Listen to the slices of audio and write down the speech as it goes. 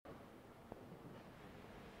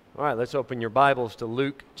All right, let's open your Bibles to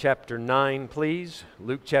Luke chapter 9, please.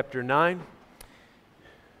 Luke chapter 9. Here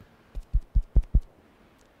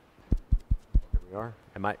we are.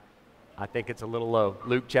 I think it's a little low.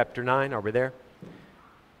 Luke chapter 9, are we there?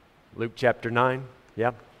 Luke chapter 9,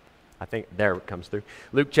 yeah. I think there it comes through.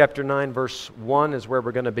 Luke chapter 9, verse 1 is where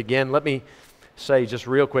we're going to begin. Let me say just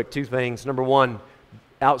real quick two things. Number one,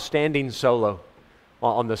 outstanding solo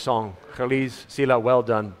on the song. Khaliz Sila, well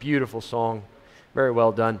done. Beautiful song. Very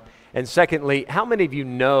well done. And secondly, how many of you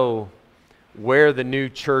know where the new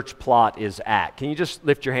church plot is at? Can you just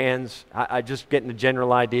lift your hands? I just getting a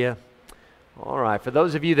general idea. All right. For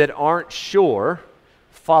those of you that aren't sure,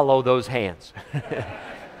 follow those hands.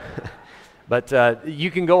 But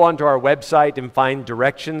you can go onto our website and find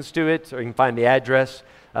directions to it, or you can find the address.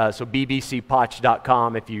 So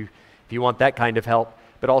bbcpoch.com if you want that kind of help.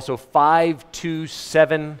 But also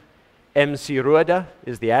 527 MC Rueda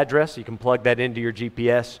is the address. You can plug that into your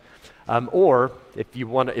GPS. Or if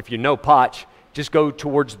you know Poch, just go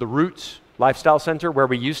towards the Roots Lifestyle Center where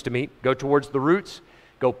we used to meet. Go towards the Roots.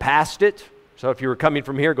 Go past it. So if you were coming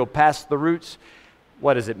from here, go past the Roots.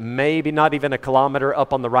 What is it? Maybe not even a kilometer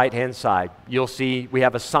up on the right-hand side. You'll see we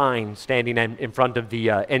have a sign standing in front of the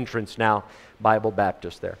entrance now, Bible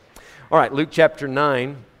Baptist there. All right, Luke chapter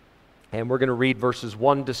 9. And we're going to read verses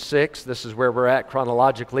 1 to 6. This is where we're at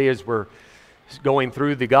chronologically as we're going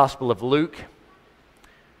through the Gospel of Luke.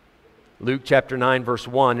 Luke chapter 9, verse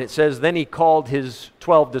 1. It says, "Then he called his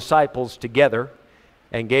 12 disciples together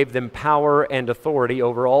and gave them power and authority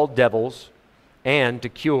over all devils and to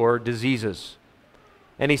cure diseases.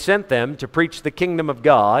 And he sent them to preach the kingdom of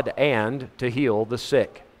God and to heal the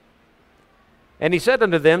sick. And he said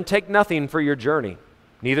unto them, Take nothing for your journey,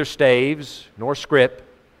 neither staves nor scrip,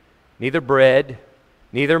 neither bread,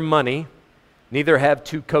 neither money, neither have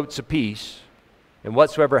 2 coats apiece. And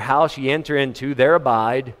whatsoever house ye enter into, there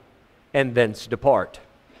abide, and thence depart.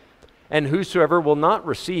 And whosoever will not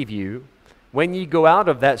receive you, when ye go out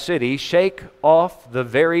of that city, shake off the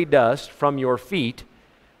very dust from your feet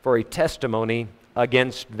for a testimony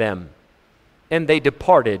against them. And they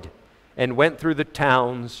departed and went through the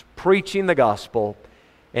towns, preaching the gospel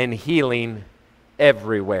and healing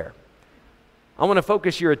everywhere." I want to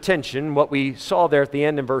focus your attention, what we saw there at the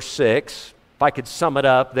end in verse 6. If I could sum it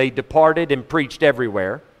up, they departed and preached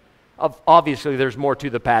everywhere. Obviously, there's more to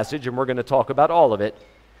the passage, and we're going to talk about all of it.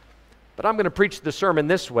 But I'm going to preach the sermon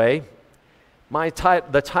this way.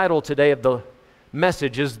 The title today of the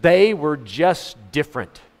message is, They Were Just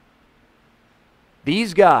Different.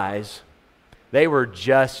 These guys, they were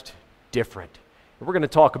just different. We're going to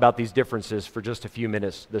talk about these differences for just a few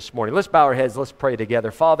minutes this morning. Let's bow our heads. Let's pray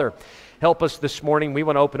together. Father, help us this morning. We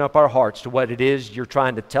want to open up our hearts to what it is you're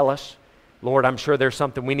trying to tell us. Lord, I'm sure there's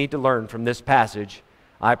something we need to learn from this passage.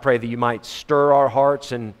 I pray that you might stir our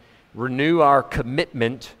hearts and renew our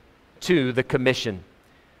commitment to the commission.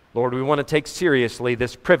 Lord, we want to take seriously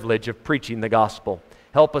this privilege of preaching the gospel.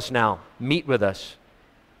 Help us now. Meet with us.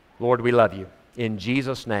 Lord, we love you. In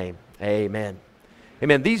Jesus' name, amen.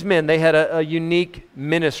 Amen. These men, they had a unique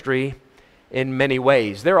ministry in many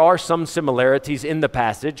ways. There are some similarities in the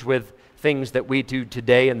passage with things that we do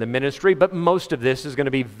today in the ministry, but most of this is going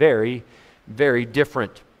to be very, very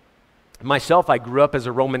different. Myself, I grew up as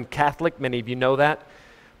a Roman Catholic. Many of you know that.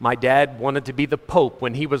 My dad wanted to be the Pope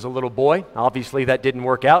when he was a little boy. Obviously, that didn't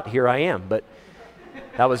work out. Here I am, but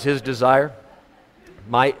that was his desire.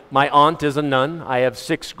 My aunt is a nun. I have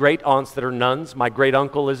 6 great aunts that are nuns. My great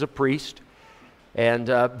uncle is a priest. And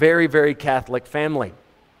very, very Catholic family.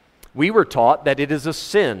 We were taught that it is a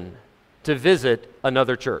sin to visit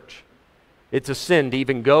another church. It's a sin to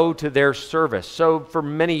even go to their service. So for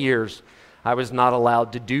many years, I was not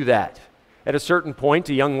allowed to do that. At a certain point,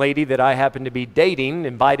 a young lady that I happened to be dating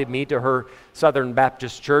invited me to her Southern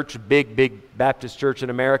Baptist church, big Baptist church in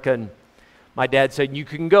America. And my dad said, you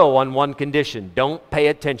can go on one condition. Don't pay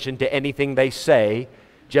attention to anything they say.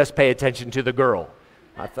 Just pay attention to the girl.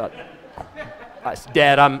 I thought...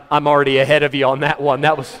 Dad, I'm already ahead of you on that one.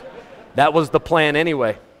 That was the plan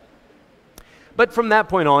anyway. But from that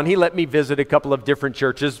point on, he let me visit a couple of different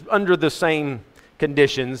churches under the same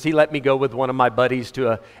conditions. He let me go with one of my buddies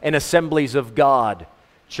to an Assemblies of God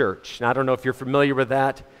church. Now, I don't know if you're familiar with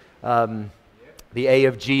that. The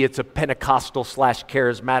AFG, it's a Pentecostal /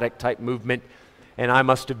 charismatic type movement. And I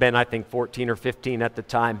must have been, I think, 14 or 15 at the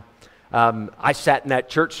time. I sat in that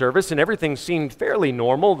church service and everything seemed fairly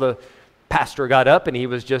normal. The pastor got up and he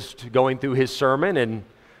was just going through his sermon, and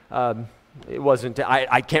it wasn't,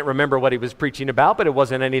 I can't remember what he was preaching about, but it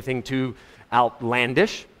wasn't anything too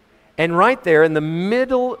outlandish. And right there in the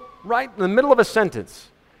middle of a sentence,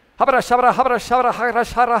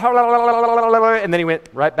 And then he went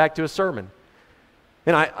right back to his sermon.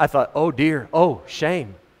 And I thought, oh dear, oh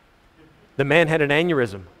shame. The man had an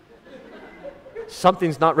aneurysm.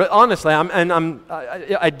 Something's not right. Honestly,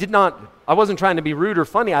 I wasn't trying to be rude or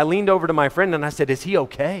funny. I leaned over to my friend and I said, is he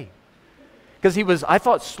okay? Because he was, I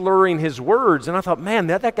thought, slurring his words. And I thought, man,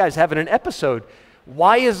 that guy's having an episode.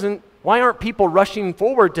 Why aren't people rushing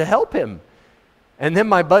forward to help him? And then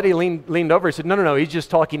my buddy leaned over and said, no, he's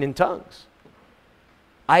just talking in tongues.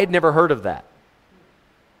 I had never heard of that.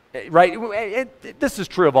 Right? This is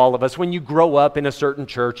true of all of us. When you grow up in a certain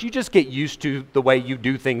church, you just get used to the way you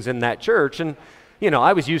do things in that church. And,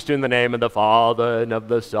 I was used to, in the name of the Father and of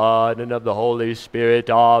the Son and of the Holy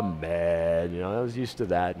Spirit, amen. I was used to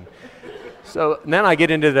that. And so then I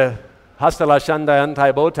get into the Hasta la Shanda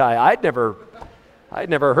Antai Botai. I'd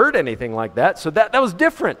never heard anything like that. So that was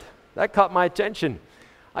different. That caught my attention.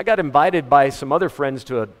 I got invited by some other friends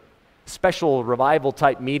to a special revival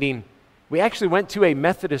type meeting. We actually went to a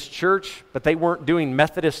Methodist church, but they weren't doing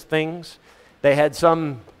Methodist things. They had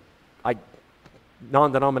some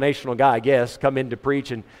non-denominational guy, I guess, come in to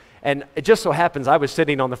preach. And it just so happens I was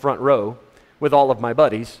sitting on the front row with all of my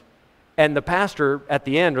buddies. And the pastor at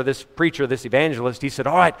the end, or this preacher, this evangelist, he said,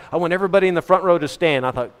 all right, I want everybody in the front row to stand.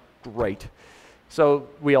 I thought, great. So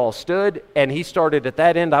we all stood, and he started at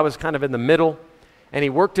that end. I was kind of in the middle, and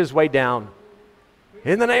he worked his way down.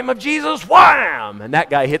 In the name of Jesus, wham! And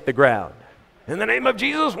that guy hit the ground. In the name of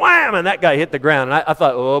Jesus, wham! And that guy hit the ground. And I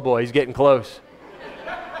thought, oh boy, he's getting close.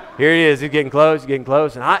 Here he is, he's getting close.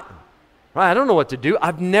 And I don't know what to do.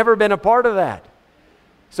 I've never been a part of that.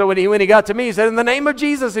 So when he got to me, he said, in the name of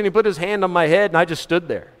Jesus, and he put his hand on my head, and I just stood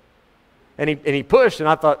there. And he pushed, and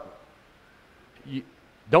I thought,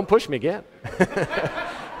 don't push me again.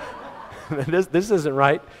 This isn't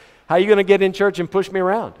right. How are you going to get in church and push me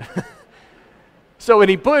around? So when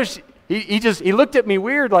he pushed, he looked at me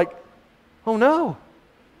weird, like, oh no.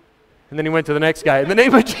 And then he went to the next guy, in the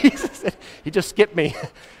name of Jesus. He just skipped me.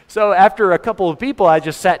 So after a couple of people, I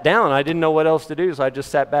just sat down. I didn't know what else to do, so I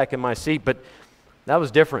just sat back in my seat. But that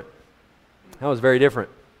was different. That was very different.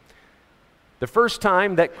 The first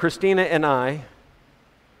time that Christina and I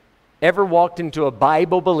ever walked into a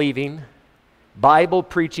Bible-believing,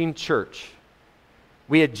 Bible-preaching church,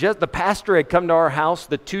 the pastor had come to our house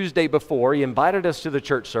the Tuesday before. He invited us to the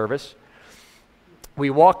church service. We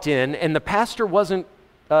walked in, and the pastor wasn't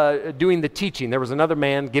doing the teaching. There was another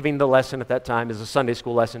man giving the lesson at that time. It was a Sunday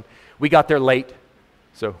school lesson. We got there late,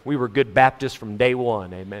 so we were good Baptists from day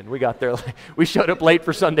one, amen. We got there, we showed up late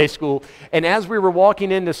for Sunday school, and as we were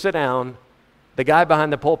walking in to sit down, the guy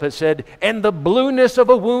behind the pulpit said, and the blueness of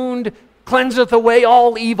a wound cleanseth away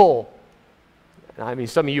all evil. I mean,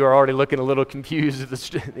 some of you are already looking a little confused.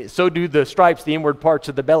 So do the stripes, the inward parts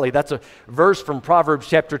of the belly. That's a verse from Proverbs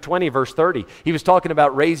chapter 20, verse 30. He was talking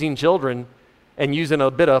about raising children and using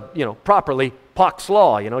a bit of, properly, Pox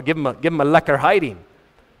law, give them a lekker hiding.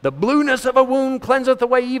 The blueness of a wound cleanseth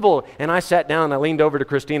away evil. And I sat down and I leaned over to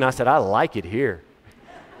Christine. I said, I like it here.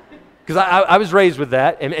 Because I was raised with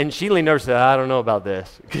that. And she leaned over and said, I don't know about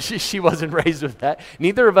this. Because she wasn't raised with that.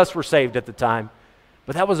 Neither of us were saved at the time.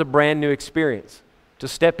 But that was a brand new experience, to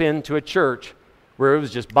step into a church where it was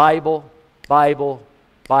just Bible, Bible,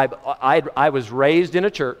 Bible. I was raised in a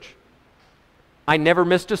church. I never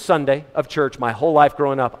missed a Sunday of church my whole life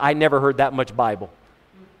growing up. I never heard that much Bible,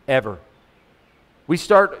 ever.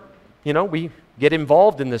 We get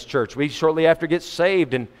involved in this church. We shortly after get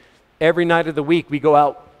saved, and every night of the week we go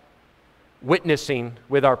out witnessing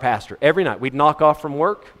with our pastor. Every night. We'd knock off from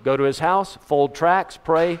work, go to his house, fold tracts,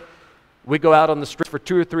 pray. We'd go out on the street for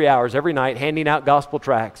 2 or 3 hours every night, handing out gospel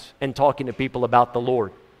tracts and talking to people about the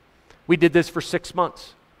Lord. We did this for 6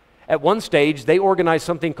 months. At one stage, they organized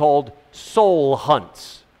something called soul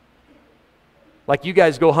hunts. Like you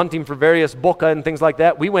guys go hunting for various boca and things like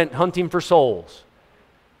that. We went hunting for souls.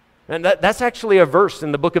 And that's actually a verse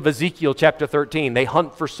in the book of Ezekiel chapter 13. They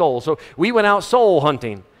hunt for souls. So we went out soul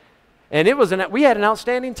hunting. And we had an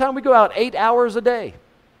outstanding time. We go out 8 hours a day,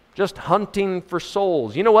 just hunting for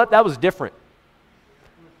souls. You know what? That was different.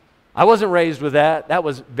 I wasn't raised with that. That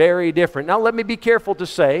was very different. Now let me be careful to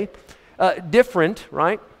say, different,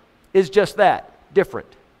 right, is just that, different.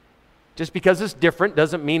 Just because it's different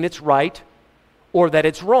doesn't mean it's right or that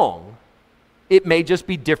it's wrong. It may just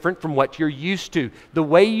be different from what you're used to. The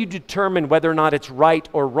way you determine whether or not it's right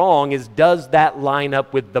or wrong is, does that line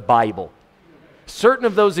up with the Bible? Certain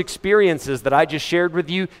of those experiences that I just shared with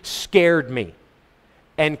you scared me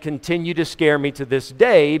and continue to scare me to this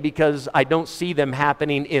day because I don't see them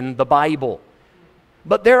happening in the Bible.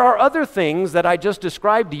 But there are other things that I just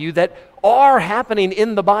described to you that are happening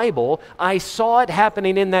in the Bible. I saw it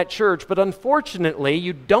happening in that church, but unfortunately,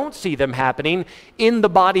 you don't see them happening in the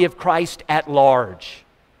body of Christ at large.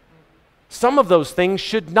 Some of those things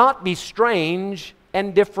should not be strange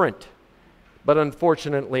and different, but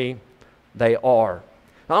unfortunately, they are.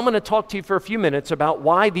 Now, I'm going to talk to you for a few minutes about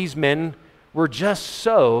why these men were just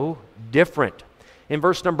so different. In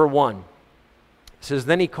verse number 1, it says,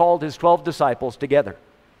 "Then he called his 12 disciples together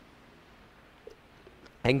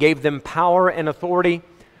and gave them power and authority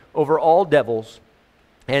over all devils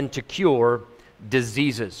and to cure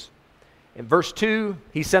diseases." In verse 2,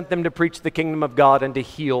 he sent them to preach the kingdom of God and to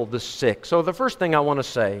heal the sick. So the first thing I want to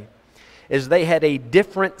say is they had a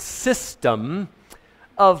different system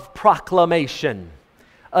of proclamation.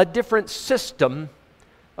 A different system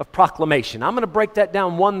of proclamation. I'm going to break that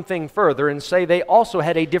down one thing further and say they also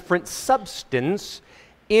had a different substance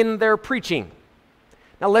in their preaching.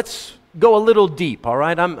 Now let's go a little deep, all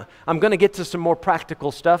right? I'm going to get to some more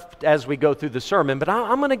practical stuff as we go through the sermon, but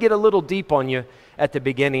I'm going to get a little deep on you at the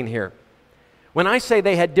beginning here. When I say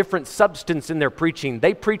they had different substance in their preaching,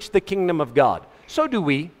 they preached the kingdom of God. So do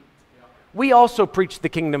we. We also preach the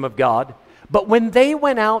kingdom of God, but when they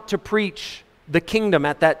went out to preach the kingdom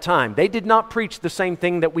at that time, they did not preach the same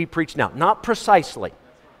thing that we preach now. Not precisely.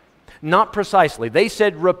 Not precisely. They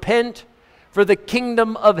said, "Repent, for the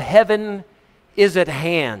kingdom of heaven is at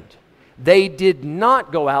hand." They did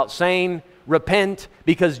not go out saying, "Repent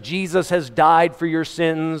because Jesus has died for your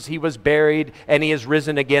sins, he was buried, and he has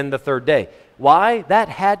risen again the third day." Why? That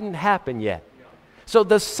hadn't happened yet. So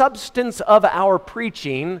the substance of our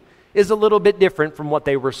preaching is a little bit different from what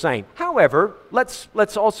they were saying. However, let's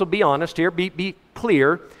also be honest here, be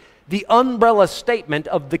clear. The umbrella statement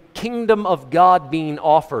of the kingdom of God being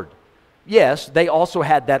offered. Yes, they also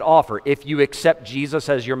had that offer. If you accept Jesus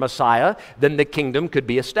as your Messiah, then the kingdom could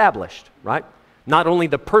be established, right? Not only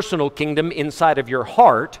the personal kingdom inside of your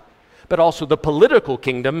heart, but also the political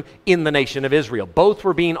kingdom in the nation of Israel. Both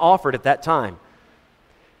were being offered at that time.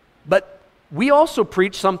 But we also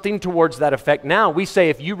preach something towards that effect now. We say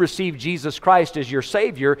if you receive Jesus Christ as your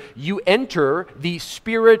Savior, you enter the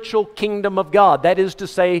spiritual kingdom of God. That is to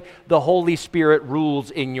say, the Holy Spirit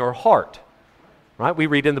rules in your heart. Right? We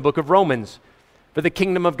read in the book of Romans, "For the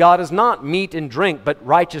kingdom of God is not meat and drink, but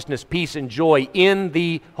righteousness, peace, and joy in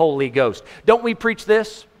the Holy Ghost." Don't we preach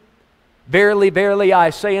this? "Verily, verily, I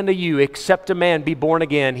say unto you, except a man be born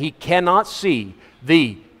again, he cannot see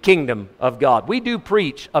the kingdom of God." We do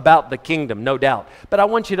preach about the kingdom, no doubt. But I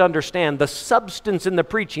want you to understand the substance in the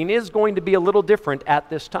preaching is going to be a little different at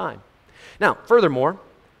this time. Now, furthermore,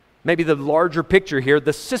 maybe the larger picture here,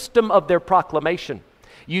 the system of their proclamation.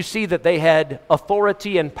 You see that they had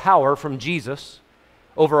authority and power from Jesus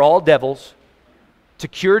over all devils to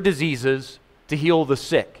cure diseases, to heal the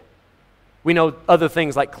sick. We know other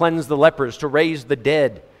things like cleanse the lepers, to raise the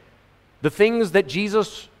dead. The things that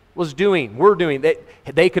Jesus was doing, were doing,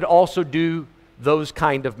 they could also do those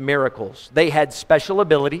kind of miracles. They had special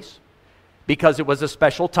abilities because it was a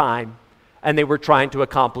special time and they were trying to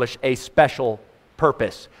accomplish a special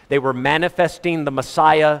purpose. They were manifesting the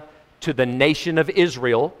Messiah to the nation of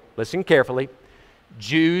Israel. Listen carefully.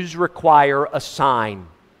 Jews require a sign.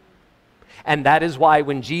 And that is why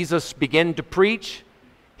when Jesus began to preach,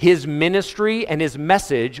 his ministry and his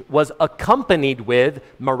message was accompanied with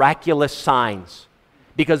miraculous signs.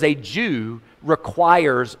 Because a Jew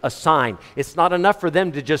requires a sign. It's not enough for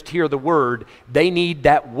them to just hear the word. They need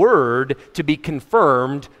that word to be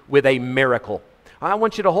confirmed with a miracle. I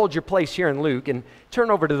want you to hold your place here in Luke and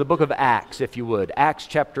turn over to the book of Acts, if you would. Acts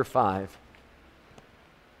chapter 5.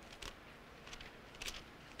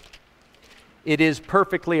 It is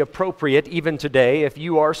perfectly appropriate, even today, if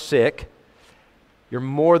you are sick, you're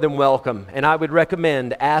more than welcome. And I would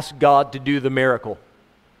recommend ask God to do the miracle.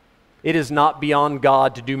 It is not beyond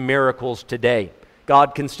God to do miracles today.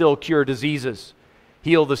 God can still cure diseases,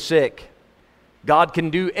 heal the sick. God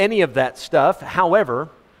can do any of that stuff. However,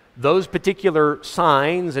 those particular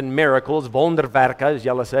signs and miracles, wonderwerke, as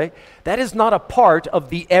y'all say, that is not a part of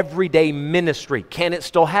the everyday ministry. Can it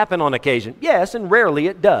still happen on occasion? Yes, and rarely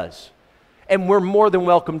it does. And we're more than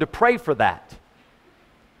welcome to pray for that.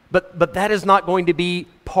 But that is not going to be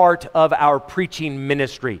part of our preaching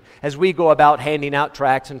ministry. As we go about handing out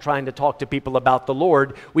tracts and trying to talk to people about the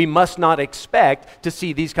Lord, we must not expect to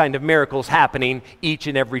see these kind of miracles happening each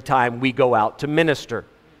and every time we go out to minister.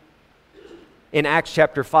 In Acts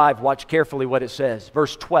chapter 5, watch carefully what it says.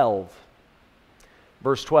 Verse 12.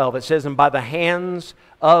 Verse 12, it says, "And by the hands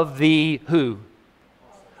of the" who?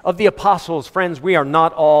 Of the apostles. Friends, we are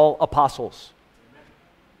not all apostles.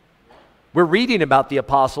 We're reading about the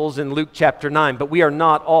apostles in Luke chapter 9, but we are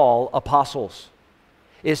not all apostles.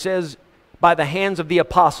 It says, by the hands of the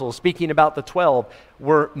apostles, speaking about the 12,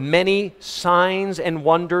 were many signs and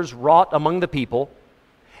wonders wrought among the people,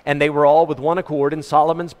 and they were all with one accord in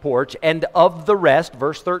Solomon's porch. And of the rest,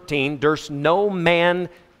 verse 13, durst no man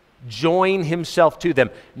join himself to them.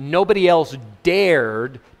 Nobody else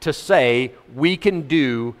dared to say, we can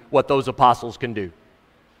do what those apostles can do.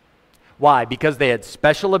 Why? Because they had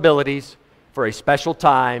special abilities for a special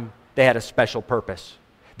time. They had a special purpose.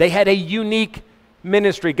 They had a unique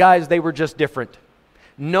ministry. Guys, they were just different.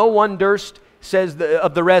 No one durst, says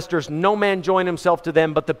of the rest, durst no man join himself to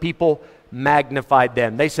them, but the people magnified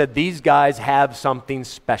them. They said, these guys have something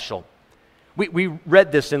special. We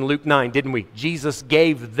read this in Luke 9, didn't we? Jesus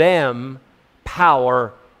gave them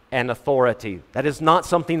power and authority. That is not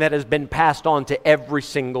something that has been passed on to every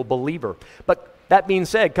single believer. But that being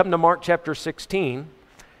said, come to Mark chapter 16.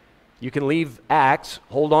 You can leave Acts,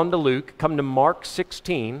 hold on to Luke, come to Mark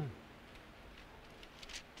 16.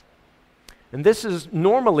 And this is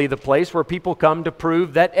normally the place where people come to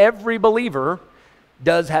prove that every believer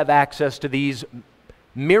does have access to these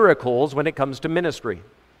miracles when it comes to ministry.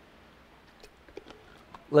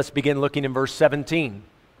 Let's begin looking in verse 17.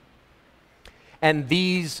 And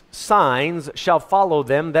these signs shall follow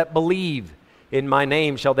them that believe. In my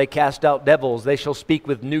name shall they cast out devils. They shall speak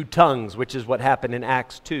with new tongues, which is what happened in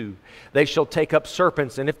Acts 2. They shall take up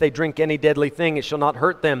serpents, and if they drink any deadly thing, it shall not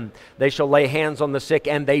hurt them. They shall lay hands on the sick,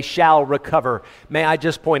 and they shall recover. May I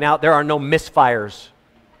just point out, there are no misfires.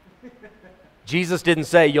 Jesus didn't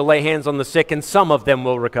say you'll lay hands on the sick and some of them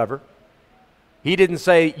will recover. He didn't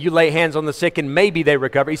say you lay hands on the sick and maybe they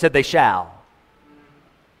recover. He said they shall.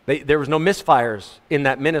 There was no misfires in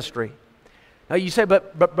that ministry. Now you say,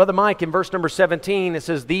 but Brother Mike, in verse number 17, it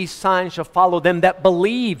says, these signs shall follow them that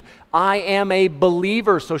believe. I am a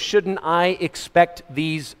believer, so shouldn't I expect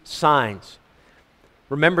these signs?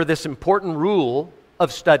 Remember this important rule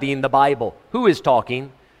of studying the Bible. Who is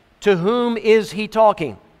talking? To whom is he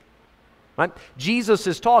talking? Right? Jesus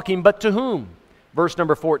is talking, but to whom? Verse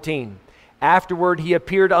number 14. Afterward he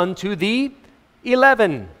appeared unto the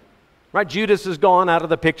 11. Right? Judas is gone out of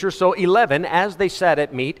the picture. So 11, as they sat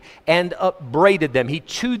at meat, and upbraided them. He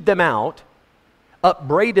chewed them out,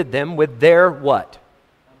 upbraided them with their what?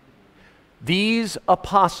 These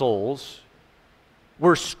apostles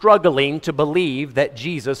were struggling to believe that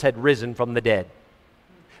Jesus had risen from the dead.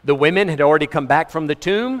 The women had already come back from the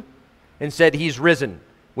tomb and said, he's risen.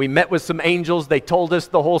 We met with some angels. They told us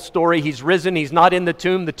the whole story. He's risen. He's not in the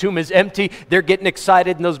tomb. The tomb is empty. They're getting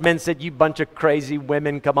excited. And those men said, you bunch of crazy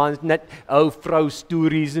women, come on. Frau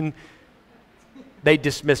Stories. And they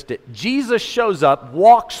dismissed it. Jesus shows up,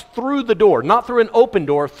 walks through the door, not through an open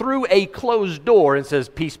door, through a closed door and says,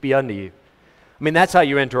 peace be unto you. I mean, that's how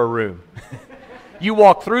you enter a room. You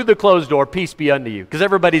walk through the closed door, peace be unto you. Because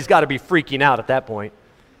everybody's got to be freaking out at that point.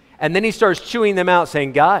 And then he starts chewing them out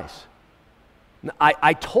saying, guys,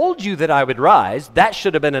 I told you that I would rise. That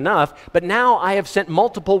should have been enough. But now I have sent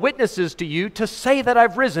multiple witnesses to you to say that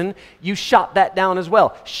I've risen. You shot that down as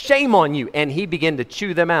well. Shame on you. And he began to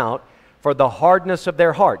chew them out for the hardness of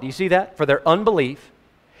their heart. Do you see that? For their unbelief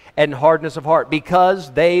and hardness of heart.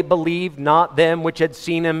 Because they believed not them which had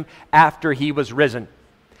seen him after he was risen.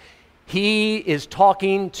 He is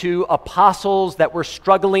talking to apostles that were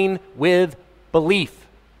struggling with belief.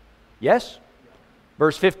 Yes?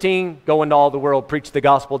 Verse 15, go into all the world, preach the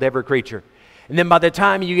gospel to every creature. And then by the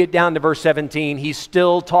time you get down to verse 17, he's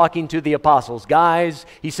still talking to the apostles. Guys,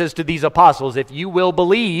 he says to these apostles, if you will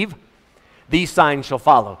believe, these signs shall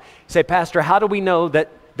follow. You say, Pastor, how do we know that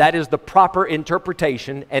that is the proper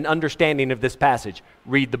interpretation and understanding of this passage?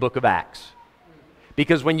 Read the book of Acts.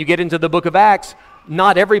 Because when you get into the book of Acts,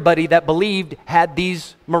 not everybody that believed had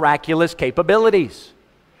these miraculous capabilities.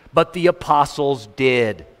 But the apostles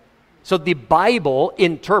did. So the Bible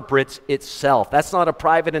interprets itself. That's not a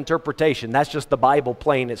private interpretation. That's just the Bible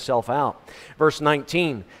playing itself out. Verse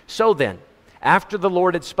 19, so then, after the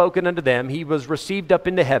Lord had spoken unto them, he was received up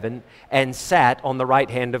into heaven and sat on the right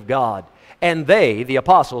hand of God. And they, the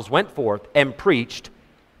apostles, went forth and preached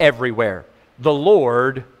everywhere, the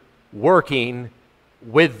Lord working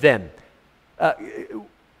with them.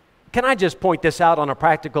 Can I just point this out on a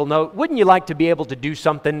practical note? Wouldn't you like to be able to do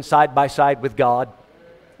something side by side with God?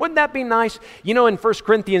 Wouldn't that be nice? You know, in 1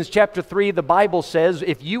 Corinthians chapter 3, the Bible says,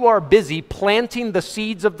 if you are busy planting the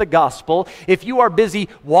seeds of the gospel, if you are busy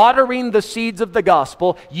watering the seeds of the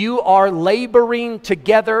gospel, you are laboring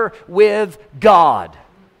together with God.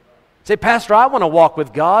 Say, Pastor, I want to walk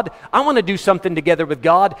with God. I want to do something together with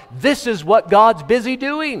God. This is what God's busy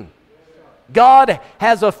doing. God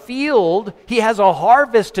has a field, He has a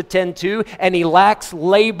harvest to tend to, and He lacks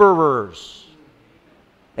laborers.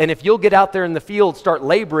 And if you'll get out there in the field, start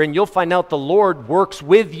laboring, you'll find out the Lord works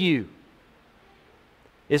with you.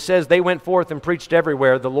 It says they went forth and preached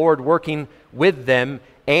everywhere, the Lord working with them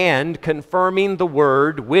and confirming the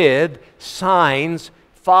word with signs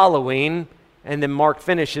following. And then Mark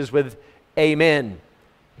finishes with amen.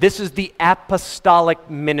 This is the apostolic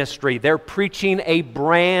ministry. They're preaching a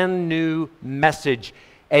brand new message.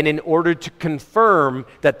 And in order to confirm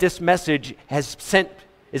that this message has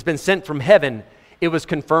been sent from heaven, it was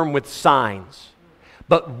confirmed with signs.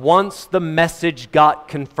 But once the message got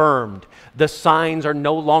confirmed, the signs are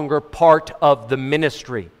no longer part of the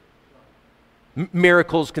ministry.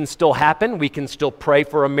 Miracles can still happen. We can still pray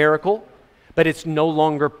for a miracle, but it's no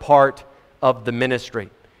longer part of the ministry.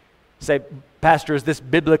 Say, Pastor, is this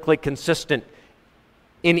biblically consistent?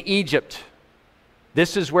 In Egypt,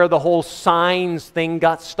 this is where the whole signs thing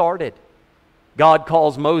got started. God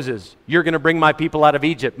calls Moses, you're going to bring my people out of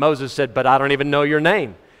Egypt. Moses said, but I don't even know your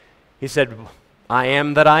name. He said, I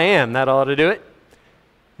am that I am. That ought to do it.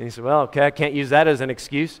 And he said, well, okay, I can't use that as an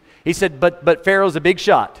excuse. He said, but Pharaoh's a big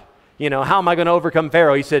shot. You know, how am I going to overcome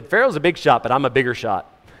Pharaoh? He said, Pharaoh's a big shot, but I'm a bigger shot.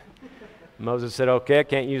 Moses said, okay, I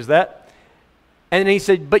can't use that. And then he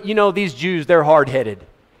said, but you know, these Jews, they're hard-headed.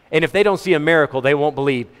 And if they don't see a miracle, they won't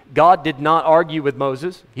believe. God did not argue with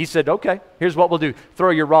Moses. He said, okay, here's what we'll do. Throw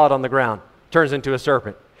your rod on the ground. Turns into a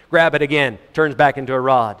serpent. Grab it again. Turns back into a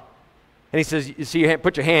rod. And he says, you see your hand,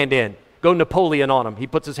 put your hand in. Go Napoleon on him. He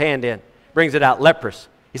puts his hand in. Brings it out. Leprous.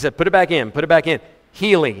 He said, put it back in. Put it back in.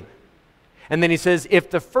 Healing. And then he says, if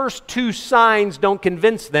the first two signs don't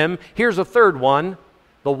convince them, here's a third one.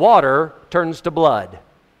 The water turns to blood.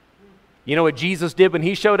 You know what Jesus did when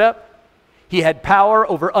He showed up? He had power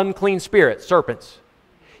over unclean spirits, serpents.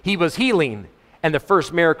 He was healing, and the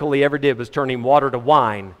first miracle He ever did was turning water to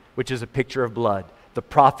wine, which is a picture of blood, the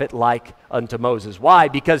prophet like unto Moses. Why?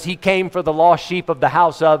 Because he came for the lost sheep of the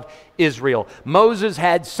house of Israel. Moses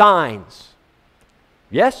had signs.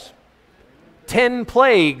 Yes? 10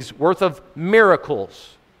 plagues worth of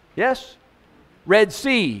miracles. Yes? Red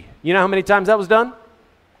Sea. You know how many times that was done?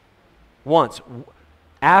 Once.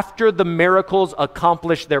 After the miracles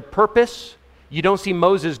accomplished their purpose, you don't see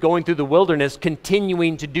Moses going through the wilderness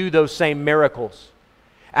continuing to do those same miracles.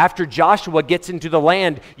 After Joshua gets into the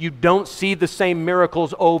land, you don't see the same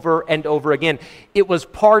miracles over and over again. It was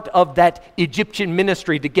part of that Egyptian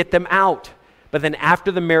ministry to get them out. But then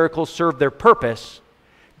after the miracles served their purpose,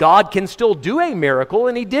 God can still do a miracle,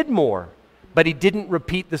 and He did more. But He didn't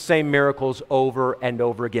repeat the same miracles over and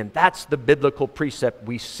over again. That's the biblical precept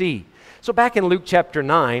we see. So back in Luke chapter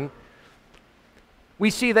 9,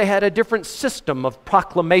 we see they had a different system of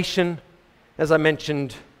proclamation. As I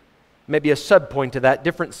mentioned, maybe a subpoint to that,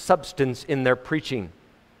 different substance in their preaching.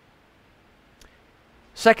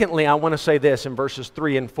 Secondly, I want to say this in verses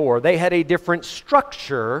 3 and 4. They had a different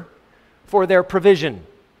structure for their provision.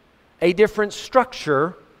 A different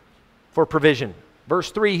structure for provision.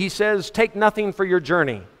 Verse 3, he says, take nothing for your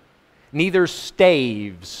journey, neither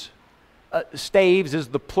staves. Staves is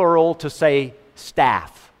the plural to say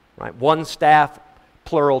staff, right? One staff,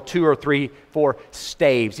 plural, 2 or 3, 4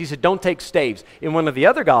 staves. He said, don't take staves. In one of the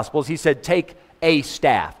other Gospels, he said, take a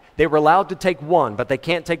staff. They were allowed to take one, but they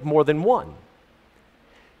can't take more than one.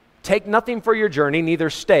 Take nothing for your journey, neither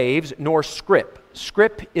staves nor scrip.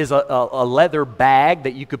 Scrip is a leather bag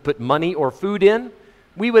that you could put money or food in.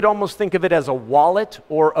 We would almost think of it as a wallet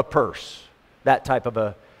or a purse, that type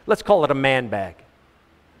of let's call it a man bag.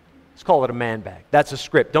 Let's call it a man bag. That's a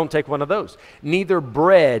scrip. Don't take one of those. Neither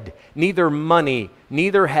bread, neither money,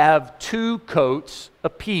 neither have 2 coats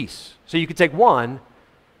apiece. So you could take one,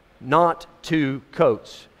 not 2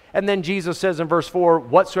 coats. And then Jesus says in verse 4,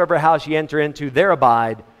 whatsoever house ye enter into, there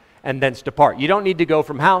abide, and thence depart. You don't need to go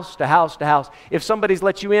from house to house to house. If somebody's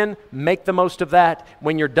let you in, make the most of that.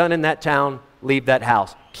 When you're done in that town, leave that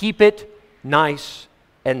house. Keep it nice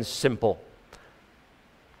and simple.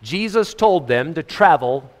 Jesus told them to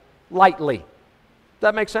travel lightly. Does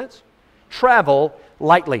that make sense? Travel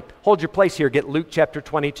lightly. Hold your place here. Get Luke chapter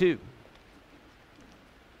 22.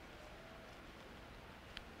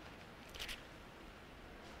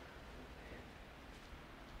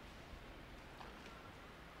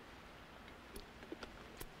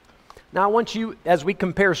 Now I want you, as we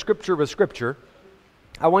compare Scripture with Scripture,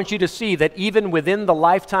 I want you to see that even within the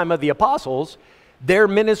lifetime of the apostles, their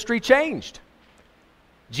ministry changed.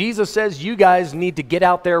 Jesus says you guys need to get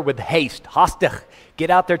out there with haste, hastach. Get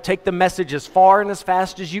out there, take the message as far and as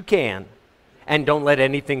fast as you can, and don't let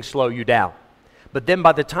anything slow you down. But then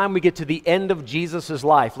by the time we get to the end of Jesus'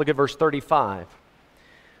 life, look at verse 35.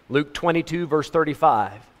 Luke 22, verse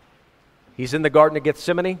 35. He's in the Garden of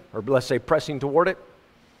Gethsemane, or let's say pressing toward it.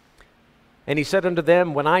 And he said unto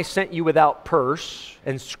them, when I sent you without purse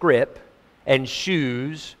and scrip and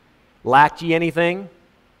shoes, lacked ye anything?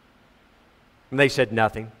 And they said,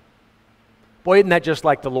 nothing. Boy, isn't that just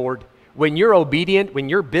like the Lord? When you're obedient, when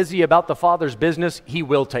you're busy about the Father's business, He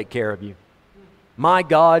will take care of you. My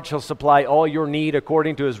God shall supply all your need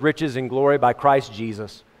according to His riches and glory by Christ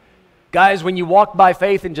Jesus. Guys, when you walked by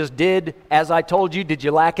faith and just did as I told you, did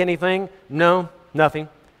you lack anything? No, nothing.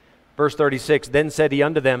 Verse 36, then said He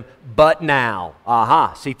unto them, but now,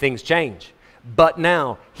 see, things change. But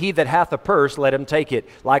now, he that hath a purse, let him take it.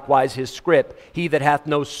 Likewise his scrip. He that hath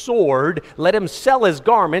no sword, let him sell his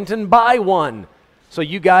garment and buy one. So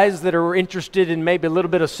you guys that are interested in maybe a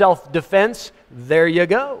little bit of self-defense, there you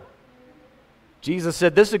go. Jesus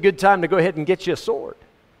said, this is a good time to go ahead and get you a sword.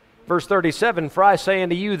 Verse 37, for I say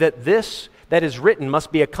unto you that this that is written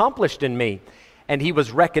must be accomplished in me. And he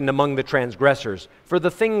was reckoned among the transgressors. For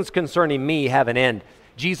the things concerning me have an end.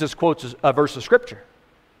 Jesus quotes a verse of Scripture.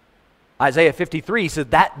 Isaiah 53 says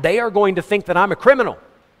that they are going to think that I'm a criminal.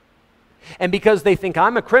 And because they think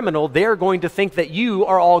I'm a criminal, they're going to think that you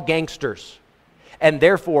are all gangsters. And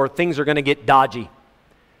therefore, things are going to get dodgy.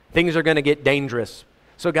 Things are going to get dangerous.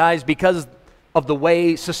 So guys, because of the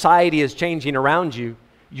way society is changing around you,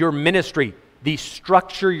 your ministry, the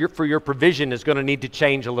structure for your provision is going to need to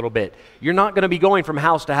change a little bit. You're not going to be going from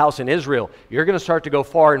house to house in Israel. You're going to start to go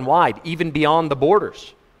far and wide, even beyond the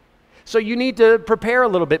borders. So you need to prepare a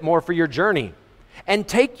little bit more for your journey. And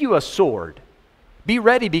take you a sword. Be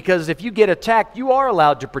ready, because if you get attacked, you are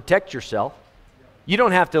allowed to protect yourself. You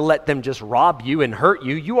don't have to let them just rob you and hurt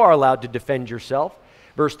you. You are allowed to defend yourself.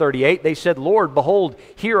 Verse 38, they said, Lord, behold,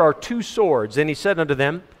 here are 2 swords. And He said unto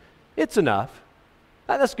them, it's enough.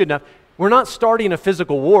 That's good enough. We're not starting a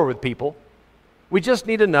physical war with people. We just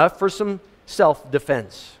need enough for some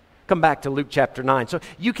self-defense. Come back to Luke chapter 9. So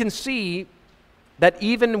you can see that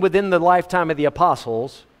even within the lifetime of the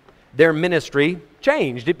apostles, their ministry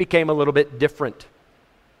changed. It became a little bit different.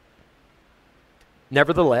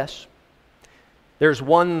 Nevertheless, there's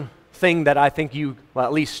one thing that I think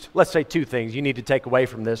at least, let's say 2 things you need to take away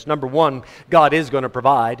from this. Number 1, God is going to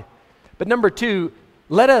provide. But number 2,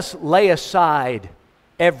 let us lay aside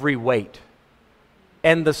every weight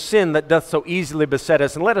and the sin that doth so easily beset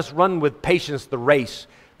us, and let us run with patience the race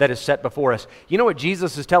that is set before us. You know what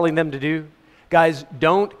Jesus is telling them to do? Guys,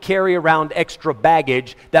 don't carry around extra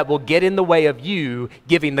baggage that will get in the way of you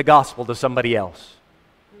giving the gospel to somebody else.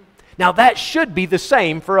 Now that should be the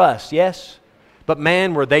same for us, yes? But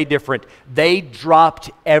man, were they different. They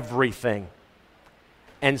dropped everything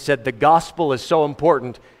and said the gospel is so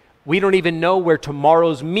important, we don't even know where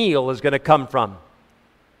tomorrow's meal is going to come from.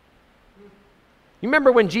 You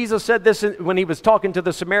remember when Jesus said this when He was talking to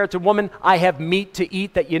the Samaritan woman, I have meat to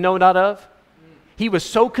eat that you know not of? He was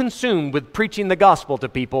so consumed with preaching the gospel to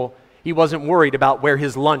people, He wasn't worried about where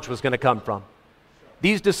His lunch was going to come from.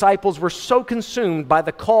 These disciples were so consumed by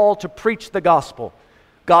the call to preach the gospel.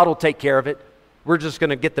 God will take care of it. We're just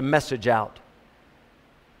going to get the message out.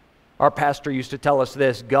 Our pastor used to tell us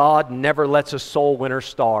this: God never lets a soul winner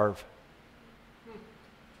starve.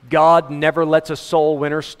 God never lets a soul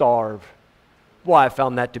winner starve. Boy, I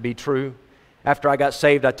found that to be true. After I got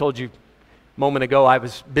saved, I told you a moment ago, I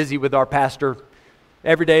was busy with our pastor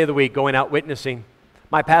every day of the week going out witnessing.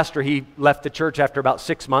 My pastor, he left the church after about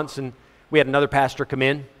 6 months, and we had another pastor come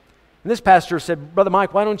in. And this pastor said, Brother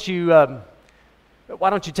Mike, why don't you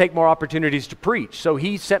take more opportunities to preach? So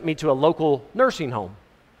he sent me to a local nursing home.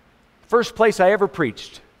 First place I ever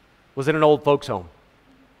preached was in an old folks home.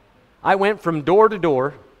 I went from door to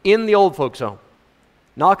door in the old folks home,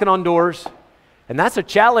 knocking on doors. And that's a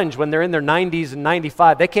challenge when they're in their 90s and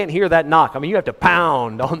 95. They can't hear that knock. I mean, you have to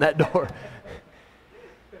pound on that door.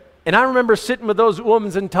 And I remember sitting with those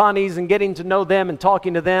women's and Tannies and getting to know them and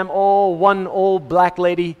talking to them. Oh, one old black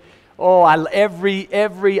lady. Oh, every I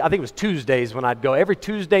think it was Tuesdays when I'd go. Every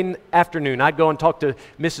Tuesday afternoon, I'd go and talk to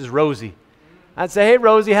Mrs. Rosie. I'd say, hey,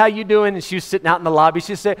 Rosie, how you doing? And she was sitting out in the lobby.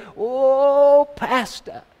 She'd say, oh,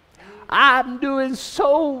 Pastor, I'm doing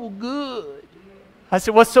so good. I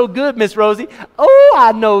said, what's so good, Miss Rosie? Oh,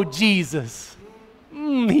 I know Jesus.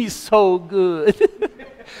 He's so good.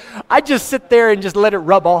 I just sit there and just let it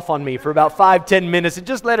rub off on me for about 5-10 minutes and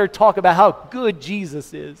just let her talk about how good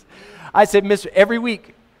Jesus is. I said, Miss, every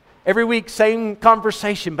week, same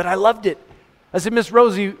conversation, but I loved it. I said, Miss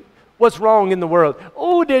Rosie, what's wrong in the world?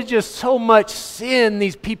 Oh, there's just so much sin.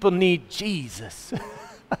 These people need Jesus.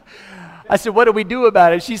 I said, what do we do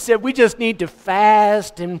about it? She said, we just need to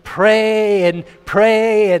fast and pray and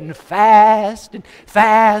fast and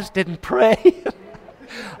fast and pray.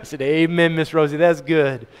 I said, amen, Miss Rosie, that's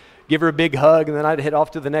good. Give her a big hug, and then I'd head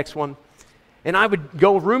off to the next one. And I would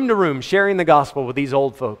go room to room sharing the gospel with these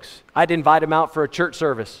old folks. I'd invite them out for a church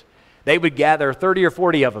service. They would gather 30 or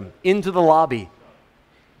 40 of them into the lobby.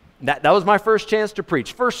 That was my first chance to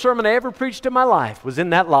preach. First sermon I ever preached in my life was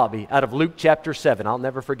in that lobby out of Luke chapter 7. I'll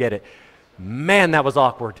never forget it. Man, that was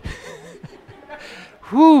awkward.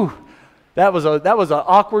 Whew, that was an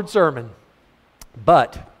awkward sermon.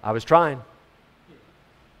 But I was trying.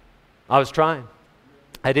 I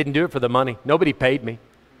didn't do it for the money. Nobody paid me.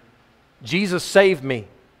 Jesus saved me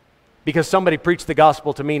because somebody preached the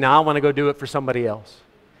gospel to me. Now I want to go do it for somebody else.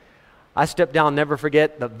 I stepped down, never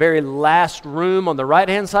forget, the very last room on the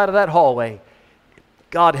right-hand side of that hallway.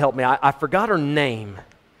 God help me, I forgot her name. I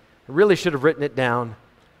really should have written it down.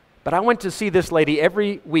 But I went to see this lady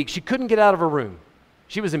every week. She couldn't get out of her room.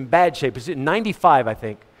 She was in bad shape. It was 95, I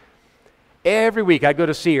think. Every week I'd go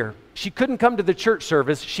to see her. She couldn't come to the church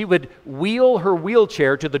service. She would wheel her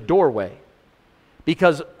wheelchair to the doorway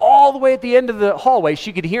because all the way at the end of the hallway,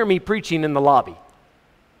 she could hear me preaching in the lobby.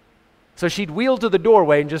 So she'd wheel to the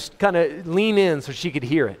doorway and just kind of lean in so she could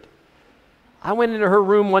hear it. I went into her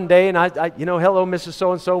room one day and I hello, Mrs.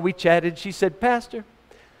 So-and-so. We chatted. She said, Pastor,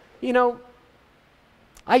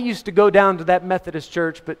 I used to go down to that Methodist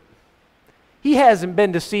church, but he hasn't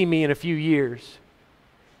been to see me in a few years.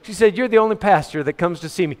 She said, you're the only pastor that comes to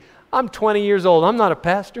see me. I'm 20 years old. I'm not a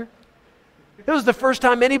pastor. It was the first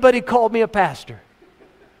time anybody called me a pastor.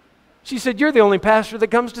 She said, you're the only pastor that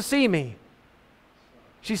comes to see me.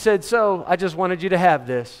 She said, so I just wanted you to have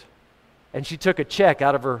this. And she took a check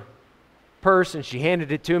out of her purse and she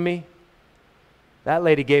handed it to me. That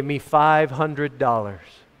lady gave me $500.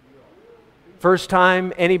 First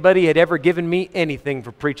time anybody had ever given me anything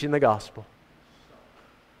for preaching the gospel.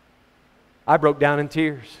 I broke down in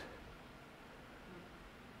tears.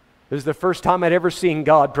 It was the first time I'd ever seen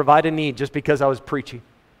God provide a need just because I was preaching.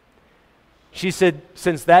 She said,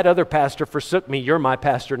 since that other pastor forsook me, you're my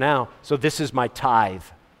pastor now, so this is my tithe.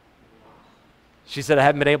 She said, I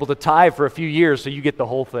haven't been able to tithe for a few years, so you get the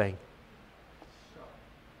whole thing.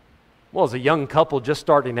 Well, as a young couple just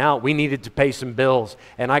starting out, we needed to pay some bills,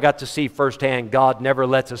 and I got to see firsthand God never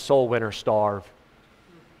lets a soul winner starve.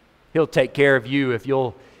 He'll take care of you if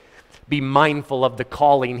you'll be mindful of the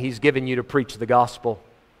calling He's given you to preach the gospel.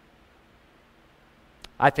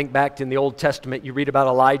 I think back to in the Old Testament, you read about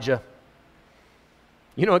Elijah.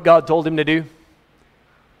 You know what God told him to do?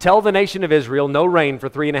 Tell the nation of Israel no rain for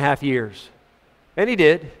 3.5 years. And he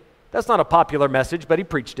did. That's not a popular message, but he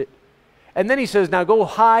preached it. And then he says, now go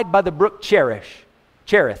hide by the brook Cherith.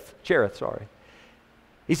 He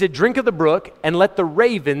said, drink of the brook and let the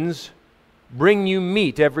ravens bring you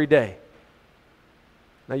meat every day.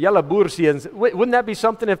 Now, Yalla Bursians, wouldn't that be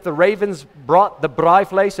something if the ravens brought the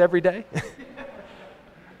braaivlees every day?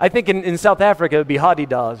 I think in South Africa it would be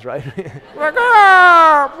Hadidas, right?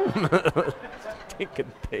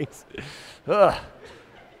 Stinking things. Ugh.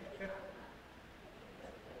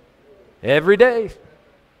 Every day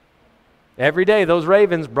those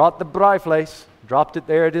ravens brought the braaivlees, dropped it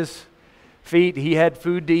there at his feet. He had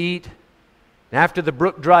food to eat. And after the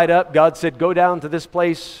brook dried up, God said, go down to this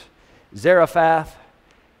place, Zarephath,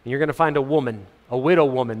 and you're going to find a woman, a widow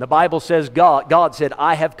woman. The Bible says God said,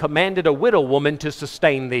 I have commanded a widow woman to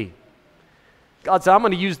sustain thee. God said, I'm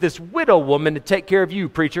going to use this widow woman to take care of you,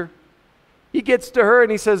 preacher. He gets to her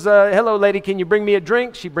and he says, hello, lady, can you bring me a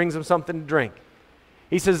drink? She brings him something to drink.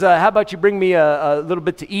 He says, how about you bring me a little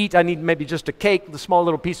bit to eat? I need maybe just a cake, a small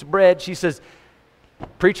little piece of bread. She says,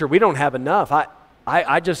 preacher, we don't have enough.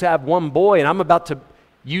 I just have one boy, and I'm about to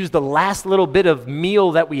use the last little bit of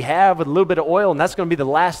meal that we have with a little bit of oil, and that's going to be the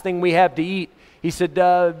last thing we have to eat. He said,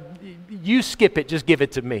 you skip it, just give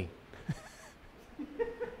it to me.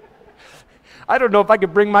 I don't know if I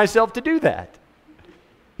could bring myself to do that.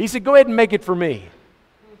 He said, go ahead and make it for me.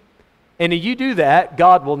 And if you do that,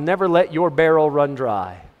 God will never let your barrel run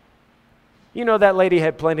dry. You know that lady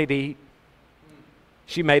had plenty to eat.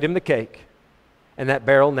 She made him the cake, and that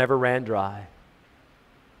barrel never ran dry.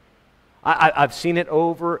 I've seen it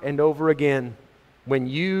over and over again. When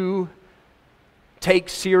you take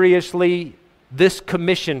seriously this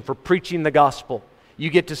commission for preaching the gospel,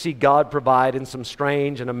 you get to see God provide in some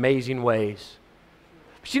strange and amazing ways.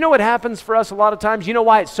 But you know what happens for us a lot of times? You know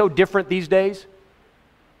why it's so different these days?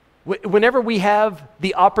 Whenever we have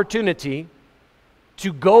the opportunity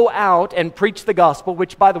to go out and preach the gospel,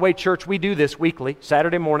 which, by the way, church, we do this weekly,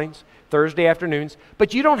 Saturday mornings, Thursday afternoons,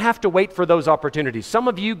 but you don't have to wait for those opportunities. Some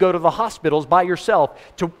of you go to the hospitals by yourself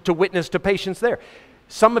to witness to patients there.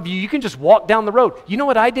 Some of you can just walk down the road. You know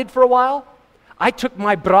what I did for a while? I took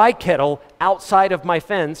my braai kettle outside of my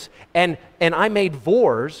fence and I made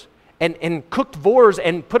voers and cooked voers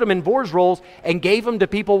and put them in voers rolls and gave them to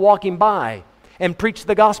people walking by and preached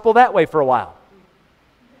the gospel that way for a while.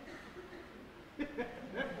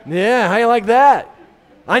 Yeah, how you like that?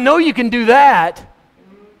 I know you can do that.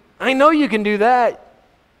 I know you can do that.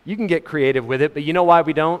 You can get creative with it, but you know why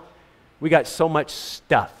we don't? We got so much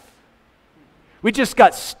stuff. We just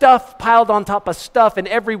got stuff piled on top of stuff, and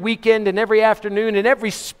every weekend and every afternoon and every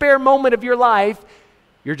spare moment of your life,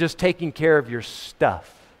 you're just taking care of your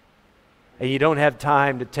stuff. And you don't have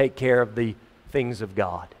time to take care of the things of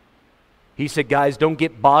God. He said, guys, don't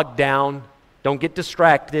get bogged down. Don't get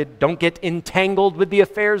distracted. Don't get entangled with the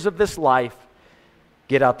affairs of this life.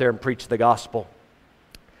 Get out there and preach the gospel.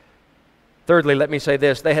 Thirdly, let me say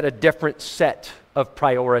this. They had a different set of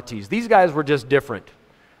priorities. These guys were just different.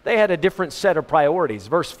 They had a different set of priorities.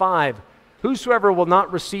 Verse 5, whosoever will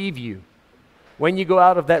not receive you, when you go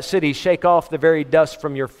out of that city, shake off the very dust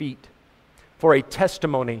from your feet for a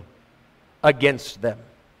testimony against them.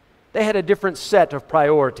 They had a different set of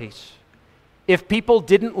priorities. If people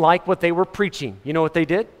didn't like what they were preaching, you know what they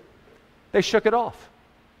did? They shook it off.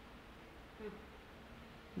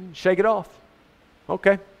 Shake it off.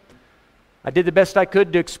 Okay. I did the best I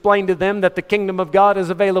could to explain to them that the kingdom of God is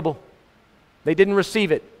available. They didn't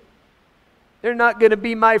receive it. They're not going to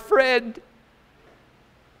be my friend.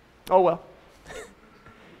 Oh well.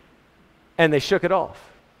 And they shook it off.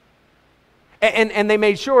 And they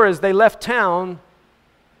made sure as they left town,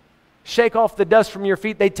 shake off the dust from your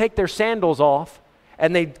feet. They'd take their sandals off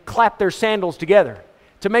and they'd clap their sandals together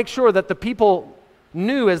to make sure that the people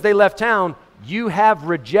knew as they left town, you have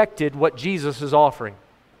rejected what Jesus is offering.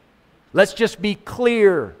 Let's just be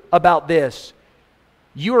clear about this.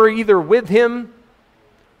 You are either with him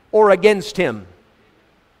or against him.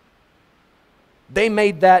 They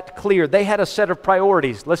made that clear. They had a set of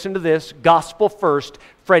priorities. Listen to this. Gospel first,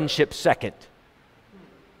 friendship second.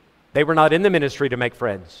 They were not in the ministry to make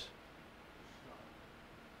friends.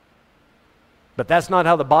 But that's not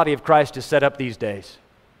how the body of Christ is set up these days.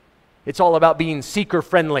 It's all about being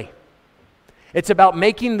seeker-friendly. It's about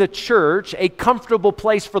making the church a comfortable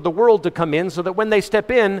place for the world to come in so that when they step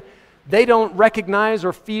in, they don't recognize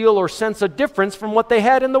or feel or sense a difference from what they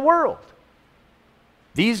had in the world.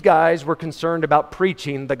 These guys were concerned about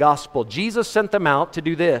preaching the gospel. Jesus sent them out to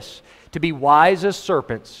do this, to be wise as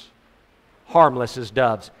serpents, harmless as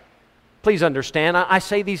doves. Please understand, I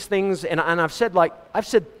say these things, and I've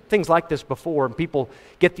said things like this before, and people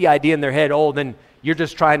get the idea in their head, oh, then you're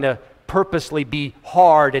just trying to purposely be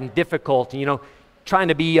hard and difficult, and, trying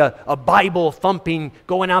to be a Bible thumping,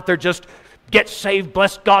 going out there just get saved,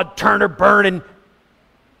 bless God, turn or burn. And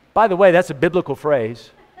by the way, that's a biblical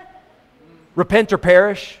phrase. Repent or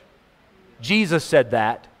perish. Jesus said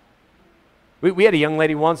that. We had a young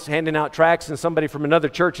lady once handing out tracts, and somebody from another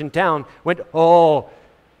church in town went, oh,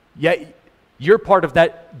 yeah, you're part of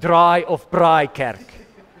that Draai of Braai kerk.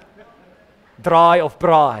 Draai of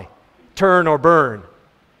Braai. Turn or burn.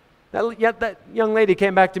 That young lady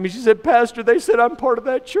came back to me. She said, Pastor, they said I'm part of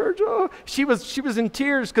that church. Oh. She was in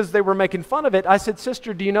tears because they were making fun of it. I said,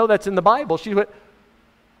 Sister, do you know that's in the Bible? She went,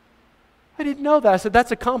 I didn't know that. I said,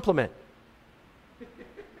 that's a compliment.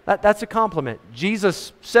 That's a compliment.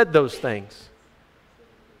 Jesus said those things.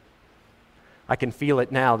 I can feel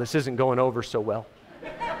it now. This isn't going over so well.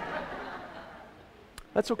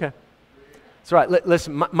 That's okay. It's all right.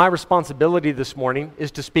 Listen, my responsibility this morning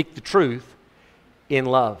is to speak the truth in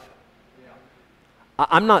love.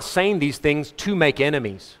 I'm not saying these things to make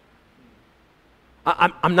enemies.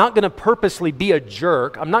 I'm not going to purposely be a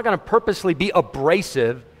jerk. I'm not going to purposely be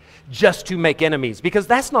abrasive just to make enemies, because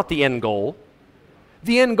that's not the end goal.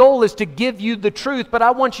 The end goal is to give you the truth, but I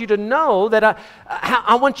want you to know that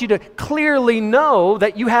I want you to clearly know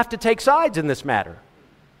that you have to take sides in this matter.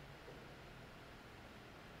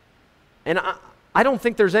 And I don't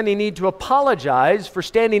think there's any need to apologize for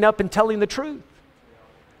standing up and telling the truth.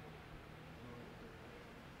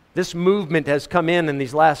 This movement has come in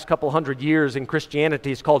these last couple hundred years in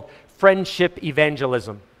Christianity. It's called friendship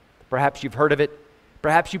evangelism. Perhaps you've heard of it.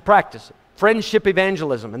 Perhaps you practice it. Friendship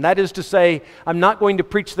evangelism. And that is to say, I'm not going to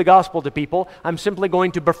preach the gospel to people. I'm simply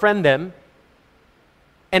going to befriend them.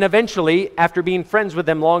 And eventually, after being friends with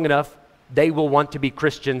them long enough, they will want to be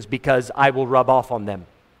Christians because I will rub off on them.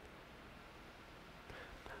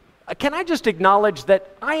 Can I just acknowledge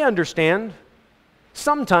that I understand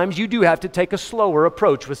sometimes you do have to take a slower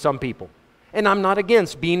approach with some people. And I'm not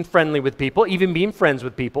against being friendly with people, even being friends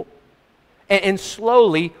with people, and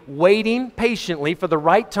slowly waiting patiently for the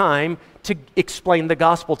right time to explain the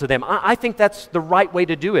gospel to them. I think that's the right way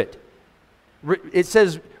to do it. It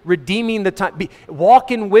says, redeeming the time.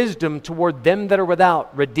 Walk in wisdom toward them that are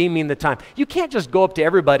without, redeeming the time. You can't just go up to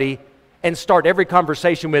everybody and start every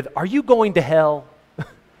conversation with, are you going to hell?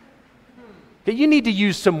 You need to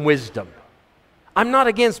use some wisdom. I'm not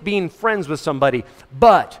against being friends with somebody,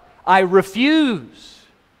 but I refuse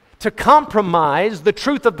to compromise the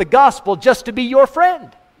truth of the gospel just to be your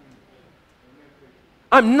friend.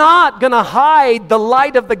 I'm not going to hide the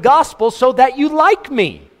light of the gospel so that you like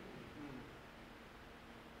me.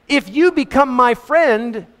 If you become my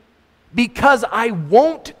friend because I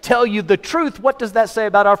won't tell you the truth, what does that say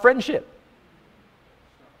about our friendship?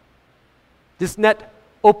 This net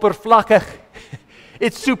oppervlakkig.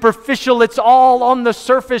 It's superficial. It's all on the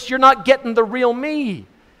surface. You're not getting the real me.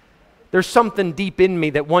 There's something deep in me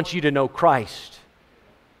that wants you to know Christ.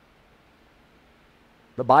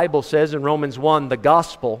 The Bible says in Romans 1, the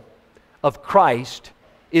gospel of Christ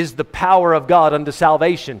is the power of God unto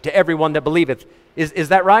salvation to everyone that believeth. Is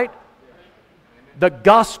that right? The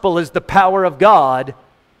gospel is the power of God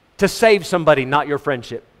to save somebody, not your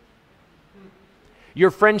friendship.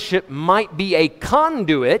 Your friendship might be a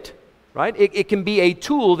conduit, right? It can be a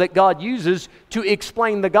tool that God uses to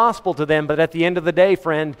explain the gospel to them, but at the end of the day,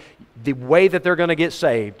 friend, the way that they're going to get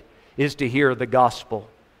saved is to hear the gospel.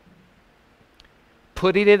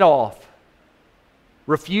 Putting it off,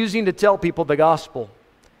 refusing to tell people the gospel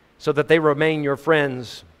so that they remain your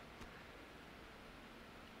friends,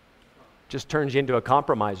 just turns you into a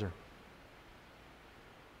compromiser.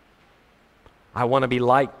 I want to be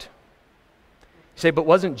liked. You say, but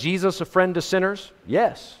wasn't Jesus a friend to sinners?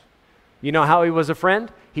 Yes. You know how he was a friend?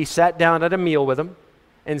 He sat down at a meal with them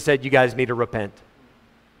and said, you guys need to repent.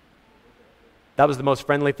 That was the most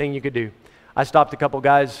friendly thing you could do. I stopped a couple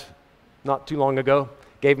guys not too long ago,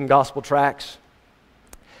 gave them gospel tracts,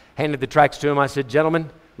 handed the tracts to them. I said, gentlemen,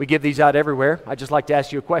 we give these out everywhere. I'd just like to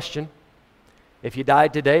ask you a question. If you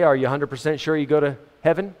died today, are you 100% sure you go to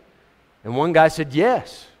heaven? And one guy said,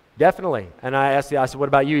 yes, definitely. And I said, what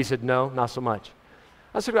about you? He said, no, not so much.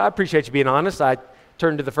 I said, well, I appreciate you being honest. I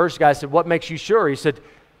turned to the first guy, I said, what makes you sure? He said,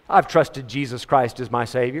 I've trusted Jesus Christ as my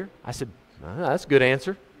Savior. I said, that's a good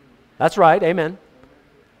answer. That's right, amen.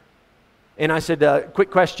 And I said, quick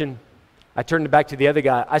question. I turned back to the other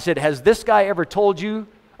guy. I said, has this guy ever told you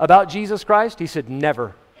about Jesus Christ? He said,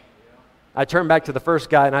 never. I turned back to the first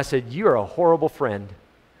guy and I said, you are a horrible friend.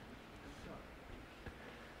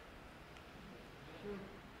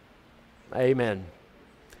 Amen.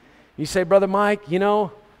 You say, Brother Mike, you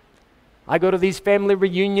know, I go to these family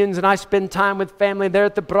reunions and I spend time with family there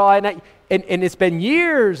at the bride, and it's been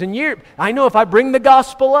years and years. I know if I bring the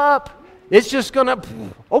gospel up, it's just going to,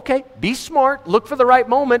 okay, be smart, look for the right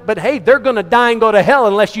moment, but hey, they're going to die and go to hell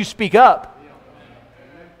unless you speak up.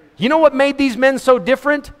 You know what made these men so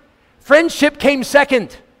different? Friendship came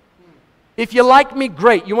second. If you like me,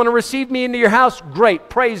 great. You want to receive me into your house? Great.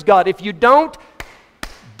 Praise God. If you don't,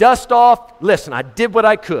 dust off. Listen, I did what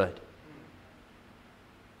I could.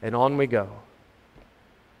 And on we go.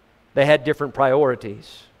 They had different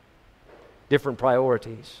priorities. Different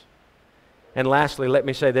priorities. And lastly, let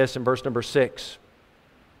me say this in verse number 6.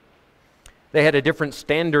 They had a different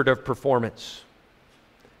standard of performance.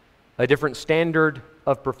 A different standard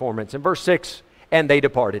of performance. In verse 6, and they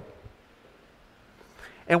departed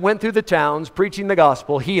and went through the towns, preaching the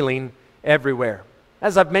gospel, healing everywhere.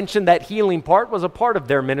 As I've mentioned, that healing part was a part of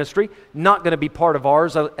their ministry, not going to be part of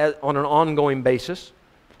ours on an ongoing basis.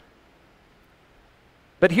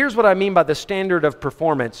 But here's what I mean by the standard of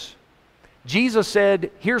performance. Jesus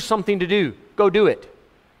said, here's something to do. Go do it.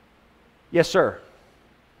 Yes, sir.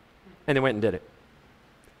 And they went and did it.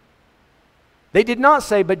 They did not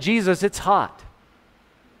say, but Jesus, it's hot.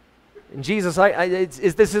 And Jesus,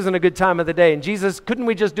 this isn't a good time of the day. And Jesus, couldn't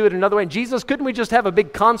we just do it another way? And Jesus, couldn't we just have a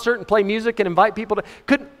big concert and play music and invite people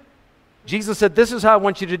to... Jesus said, this is how I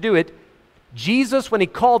want you to do it. Jesus, when he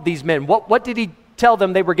called these men, what did he tell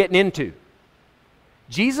them they were getting into?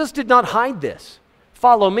 Jesus did not hide this.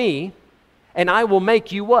 Follow me, and I will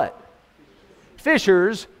make you what?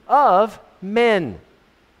 Fishers of men.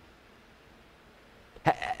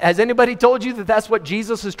 Has anybody told you that that's what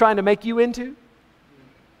Jesus is trying to make you into?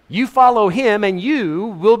 You follow him and you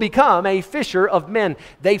will become a fisher of men.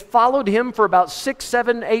 They followed him for about 6,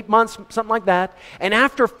 7, 8 months, something like that. And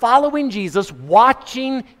after following Jesus,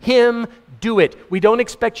 watching him do it. We don't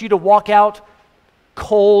expect you to walk out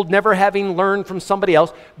cold, never having learned from somebody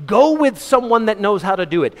else. Go with someone that knows how to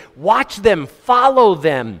do it. Watch them, follow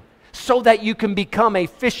them, so that you can become a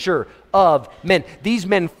fisher of men. These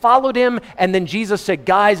men followed him, and then Jesus said,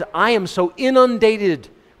 guys, I am so inundated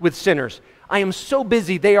with sinners. I am so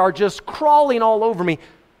busy, they are just crawling all over me.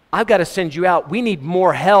 I've got to send you out. We need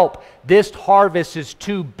more help. This harvest is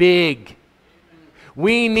too big.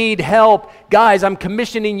 We need help. Guys, I'm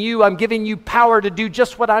commissioning you. I'm giving you power to do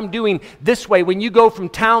just what I'm doing this way. When you go from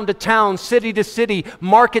town to town, city to city,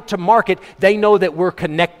 market to market, they know that we're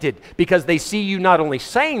connected because they see you not only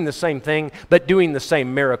saying the same thing, but doing the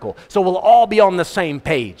same miracle. So we'll all be on the same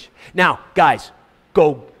page. Now, guys,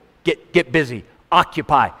 go get busy.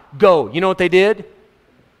 Occupy. Go. You know what they did?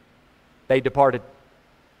 They departed.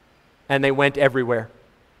 And they went everywhere.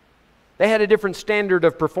 They had a different standard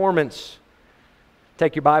of performance.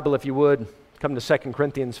 Take your Bible, if you would. Come to 2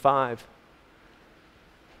 Corinthians 5.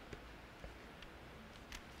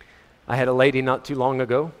 I had a lady not too long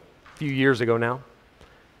ago, a few years ago now,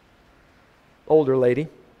 older lady.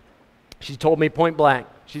 She told me point blank.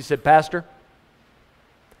 She said, Pastor,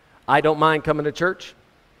 I don't mind coming to church.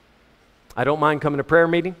 I don't mind coming to prayer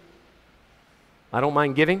meeting. I don't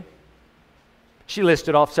mind giving. She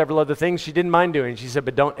listed off several other things she didn't mind doing. She said,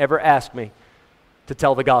 but don't ever ask me to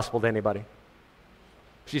tell the gospel to anybody.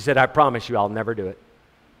 She said, I promise you I'll never do it.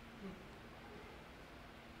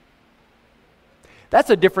 That's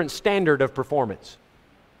a different standard of performance.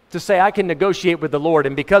 To say I can negotiate with the Lord,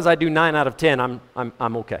 and because I do 9 out of 10,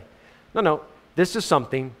 I'm okay. No. This is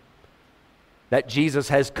something that Jesus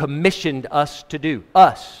has commissioned us to do.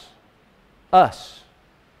 Us.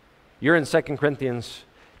 You're in 2 Corinthians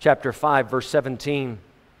chapter 5, verse 17.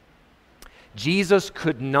 Jesus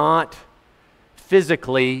could not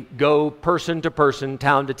physically go person to person,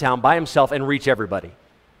 town to town by himself and reach everybody.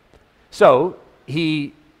 So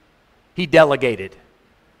he delegated.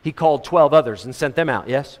 He called 12 others and sent them out,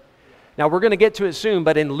 yes? Now we're going to get to it soon,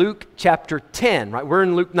 but in Luke chapter 10, right? We're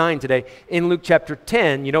in Luke 9 today. In Luke chapter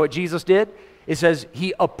 10, you know what Jesus did? It says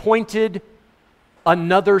he appointed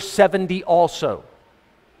another 70 also.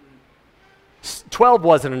 12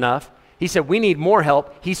 wasn't enough. He said, we need more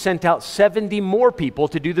help. He sent out 70 more people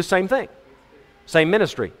to do the same thing. Same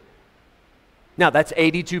ministry. Now, that's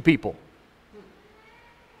 82 people.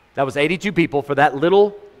 That was 82 people for that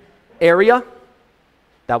little area.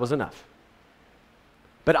 That was enough.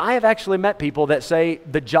 But I have actually met people that say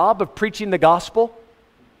the job of preaching the gospel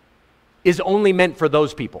is only meant for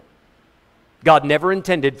those people. God never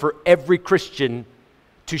intended for every Christian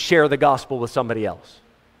to share the gospel with somebody else.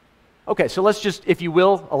 Okay, so let's just, if you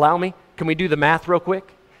will, allow me, can we do the math real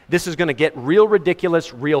quick? This is going to get real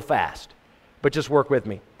ridiculous real fast. But just work with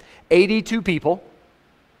me. 82 people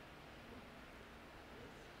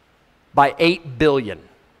by 8 billion.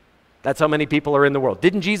 That's how many people are in the world.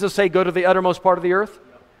 Didn't Jesus say go to the uttermost part of the earth?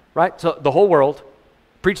 Right? So the whole world.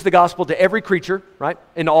 Preach the gospel to every creature, right?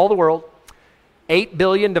 In all the world. 8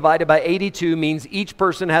 billion divided by 82 means each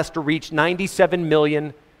person has to reach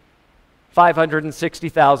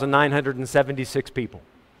 97,560,976 people.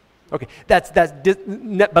 Okay, that's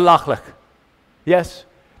net belachlich. Yes?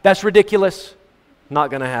 That's ridiculous. Not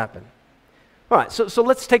going to happen. All right, so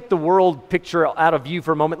let's take the world picture out of view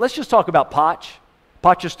for a moment. Let's just talk about Potch.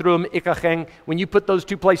 Potchefstroom, Ikageng. When you put those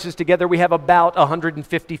two places together, we have about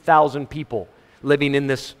 150,000 people living in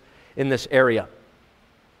this area.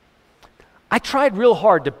 I tried real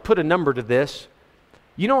hard to put a number to this.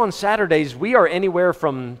 You know, on Saturdays, we are anywhere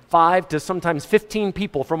from 5 to sometimes 15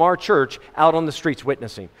 people from our church out on the streets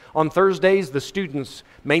witnessing. On Thursdays, the students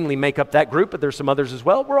mainly make up that group, but there's some others as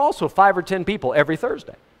well. We're also 5 or 10 people every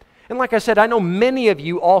Thursday. And like I said, I know many of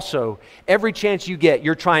you also, every chance you get,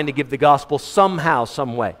 you're trying to give the gospel somehow,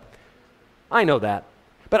 some way. I know that.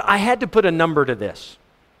 But I had to put a number to this.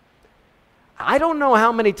 I don't know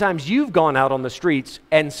how many times you've gone out on the streets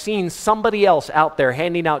and seen somebody else out there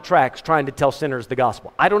handing out tracts trying to tell sinners the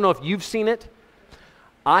gospel. I don't know if you've seen it.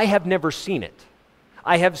 I have never seen it.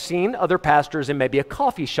 I have seen other pastors in maybe a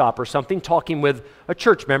coffee shop or something talking with a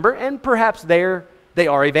church member, and perhaps they are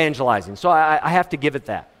evangelizing. So I have to give it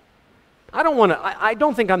that. I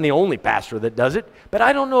don't think I'm the only pastor that does it, but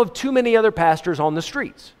I don't know of too many other pastors on the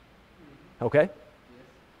streets. Okay?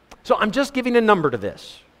 So I'm just giving a number to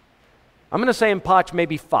this. I'm going to say in Potch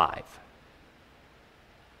maybe 5.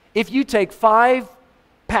 If you take 5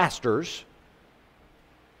 pastors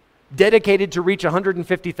dedicated to reach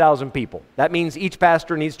 150,000 people, that means each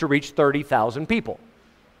pastor needs to reach 30,000 people.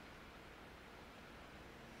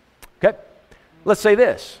 Okay? Let's say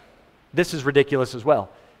this. This is ridiculous as well.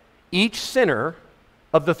 Each sinner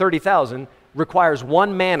of the 30,000 requires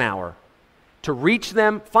 1 man-hour to reach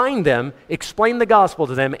them, find them, explain the gospel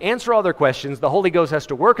to them, answer all their questions. The Holy Ghost has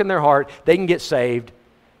to work in their heart. They can get saved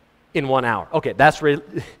in 1 hour. Okay, that's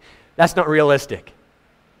not realistic.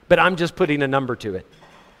 But I'm just putting a number to it.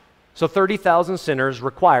 So 30,000 sinners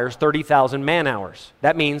requires 30,000 man-hours.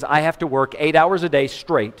 That means I have to work 8 hours a day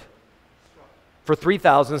straight for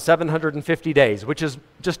 3,750 days, which is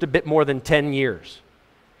just a bit more than 10 years.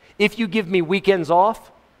 If you give me weekends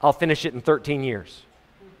off, I'll finish it in 13 years.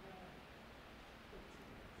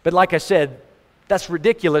 But like I said, that's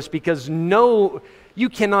ridiculous because you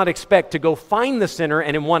cannot expect to go find the sinner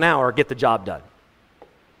and in 1 hour get the job done.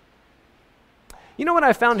 You know what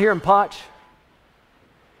I found here in Potch?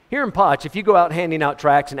 Here in Potch, if you go out handing out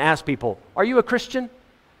tracts and ask people, are you a Christian?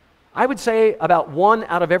 I would say about 1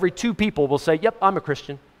 out of every 2 people will say, yep, I'm a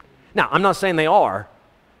Christian. Now, I'm not saying they are,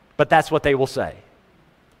 but that's what they will say.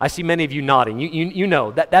 I see many of you nodding. You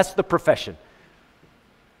know, that's the profession.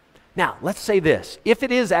 Now, let's say this. If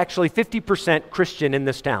it is actually 50% Christian in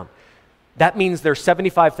this town, that means there's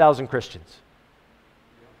 75,000 Christians.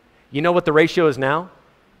 You know what the ratio is now?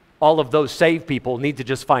 All of those saved people need to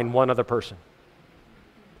just find one other person.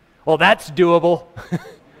 Well, that's doable.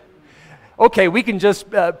 Okay, we can just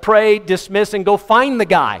pray, dismiss, and go find the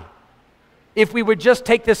guy. If we would just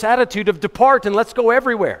take this attitude of depart and let's go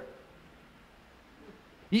everywhere.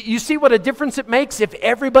 You see what a difference it makes if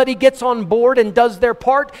everybody gets on board and does their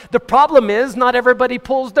part? The problem is not everybody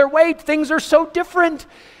pulls their weight. Things are so different.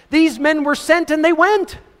 These men were sent and they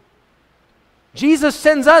went. Jesus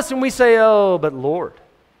sends us and we say, oh, but Lord.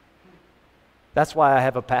 That's why I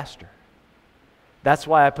have a pastor. That's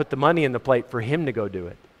why I put the money in the plate for him to go do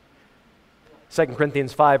it. 2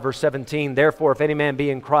 Corinthians 5, verse 17, therefore, if any man be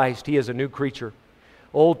in Christ, he is a new creature.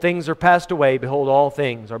 Old things are passed away. Behold, all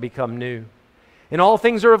things are become new. And all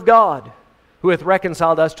things are of God, who hath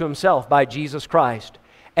reconciled us to himself by Jesus Christ,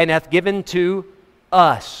 and hath given to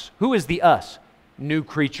us. Who is the us? New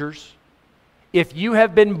creatures. If you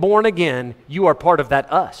have been born again, you are part of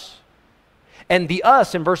that us. And the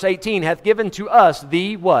us in verse 18 hath given to us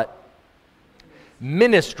the what?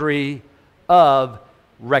 Ministry of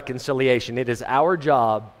reconciliation. It is our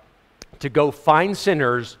job to go find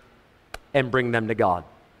sinners and bring them to God.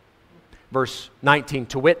 Verse 19,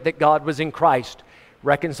 to wit, that God was in Christ,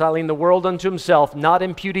 reconciling the world unto himself, not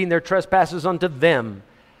imputing their trespasses unto them.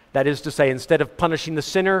 That is to say, instead of punishing the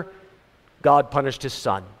sinner, God punished his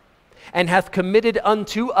Son. And hath committed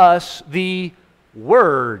unto us the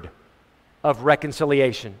word of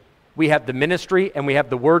reconciliation. We have the ministry and we have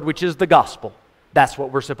the word, which is the gospel. That's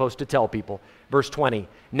what we're supposed to tell people. Verse 20,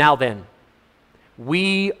 now then,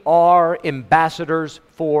 we are ambassadors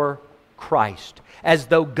for Christ, as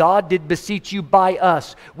though God did beseech you by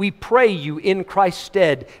us. We pray you in Christ's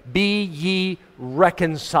stead, be ye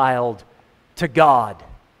reconciled to God.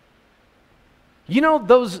 You know,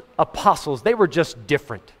 those apostles, they were just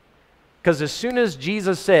different. Because as soon as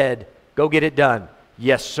Jesus said, go get it done,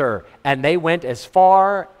 yes, sir. And they went as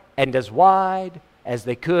far and as wide as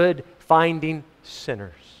they could, finding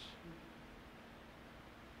sinners.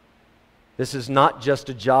 This is not just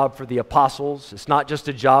a job for the apostles. It's not just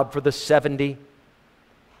a job for the 70.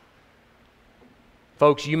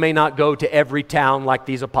 Folks, you may not go to every town like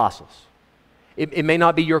these apostles. It may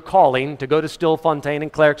not be your calling to go to Stillfontein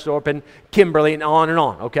and Klerksdorp and Kimberly and on,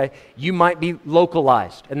 okay? You might be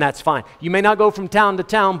localized, and that's fine. You may not go from town to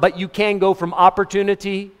town, but you can go from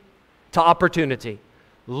opportunity to opportunity.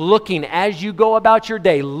 Looking, as you go about your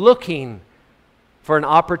day, looking for an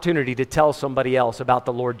opportunity to tell somebody else about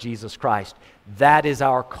the Lord Jesus Christ. That is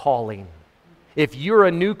our calling. If you're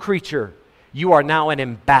a new creature, you are now an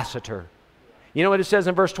ambassador. You know what it says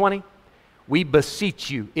in verse 20? We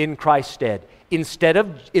beseech you in Christ's stead. Instead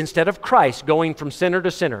of Christ going from sinner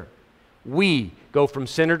to sinner, we go from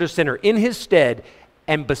sinner to sinner in his stead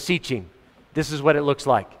and beseeching. This is what it looks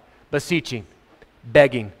like. Beseeching,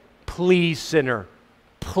 begging, please, sinner,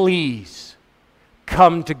 please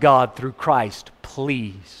come to God through Christ,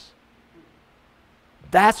 please.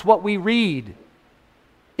 That's what we read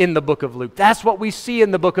in the book of Luke. That's what we see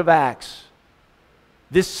in the book of Acts.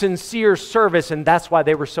 This sincere service, and that's why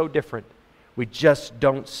they were so different. We just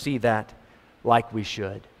don't see that like we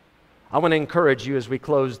should. I want to encourage you as we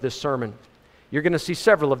close this sermon. You're going to see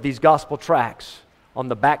several of these gospel tracts on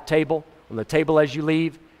the back table, on the table as you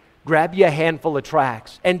leave. Grab you a handful of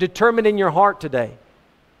tracts and determine in your heart today,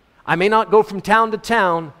 I may not go from town to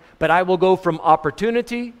town, but I will go from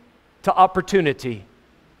opportunity to opportunity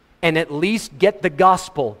and at least get the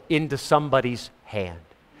gospel into somebody's hand.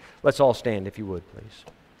 Let's all stand, if you would, please.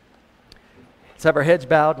 Let's have our heads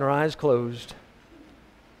bowed and our eyes closed.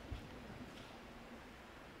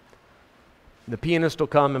 The pianist will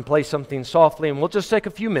come and play something softly, and we'll just take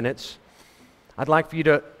a few minutes. I'd like for you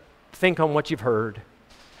to think on what you've heard.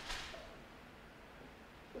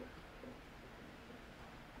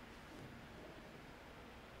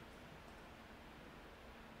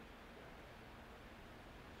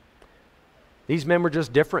 These men were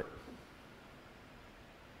just different.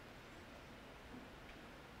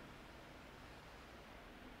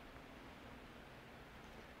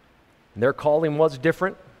 Their calling was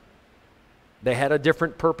different. They had a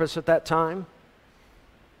different purpose at that time.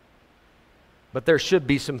 But there should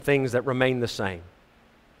be some things that remain the same.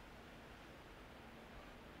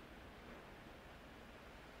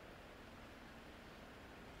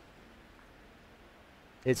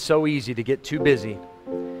 It's so easy to get too busy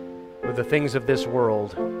with the things of this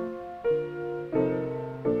world.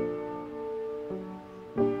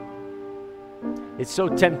 It's so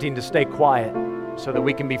tempting to stay quiet so that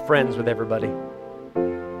we can be friends with everybody.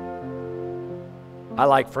 I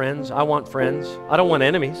like friends. I want friends. I don't want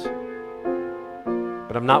enemies.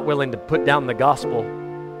 But I'm not willing to put down the gospel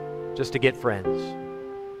just to get friends.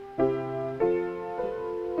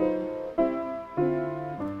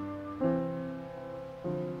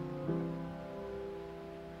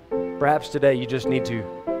 Perhaps today you just need to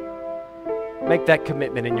make that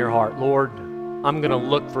commitment in your heart. Lord, I'm going to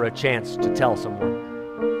look for a chance to tell someone.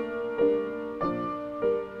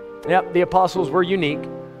 Yep, the apostles were unique.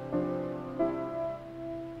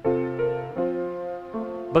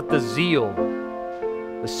 But the zeal,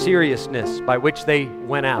 the seriousness by which they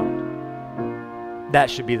went out, that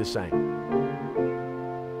should be the same.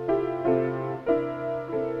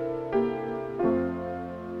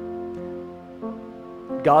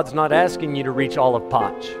 God's not asking you to reach all of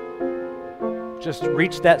Potch. Just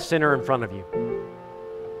reach that sinner in front of you.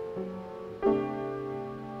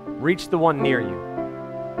 Reach the one near you.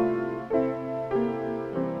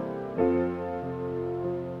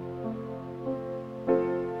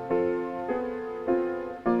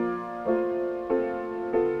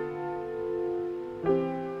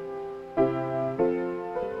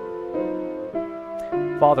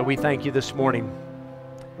 Father, we thank you this morning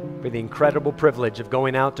for the incredible privilege of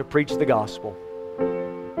going out to preach the gospel.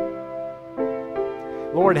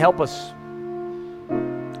 Lord, help us.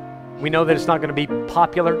 We know that it's not going to be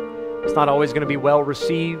popular. It's not always going to be well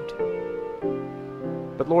received.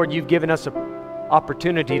 But Lord, you've given us an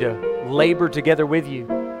opportunity to labor together with you.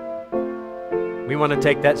 We want to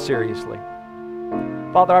take that seriously.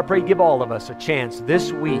 Father, I pray give all of us a chance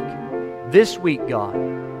this week,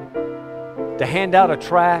 God, to hand out a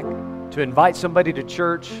tract, to invite somebody to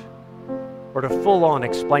church, or to full on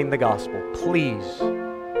explain the gospel. Please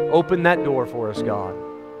open that door for us, God.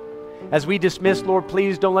 As we dismiss, Lord,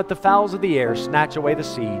 please don't let the fowls of the air snatch away the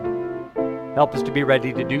seed. Help us to be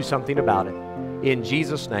ready to do something about it. In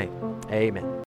Jesus' name, amen.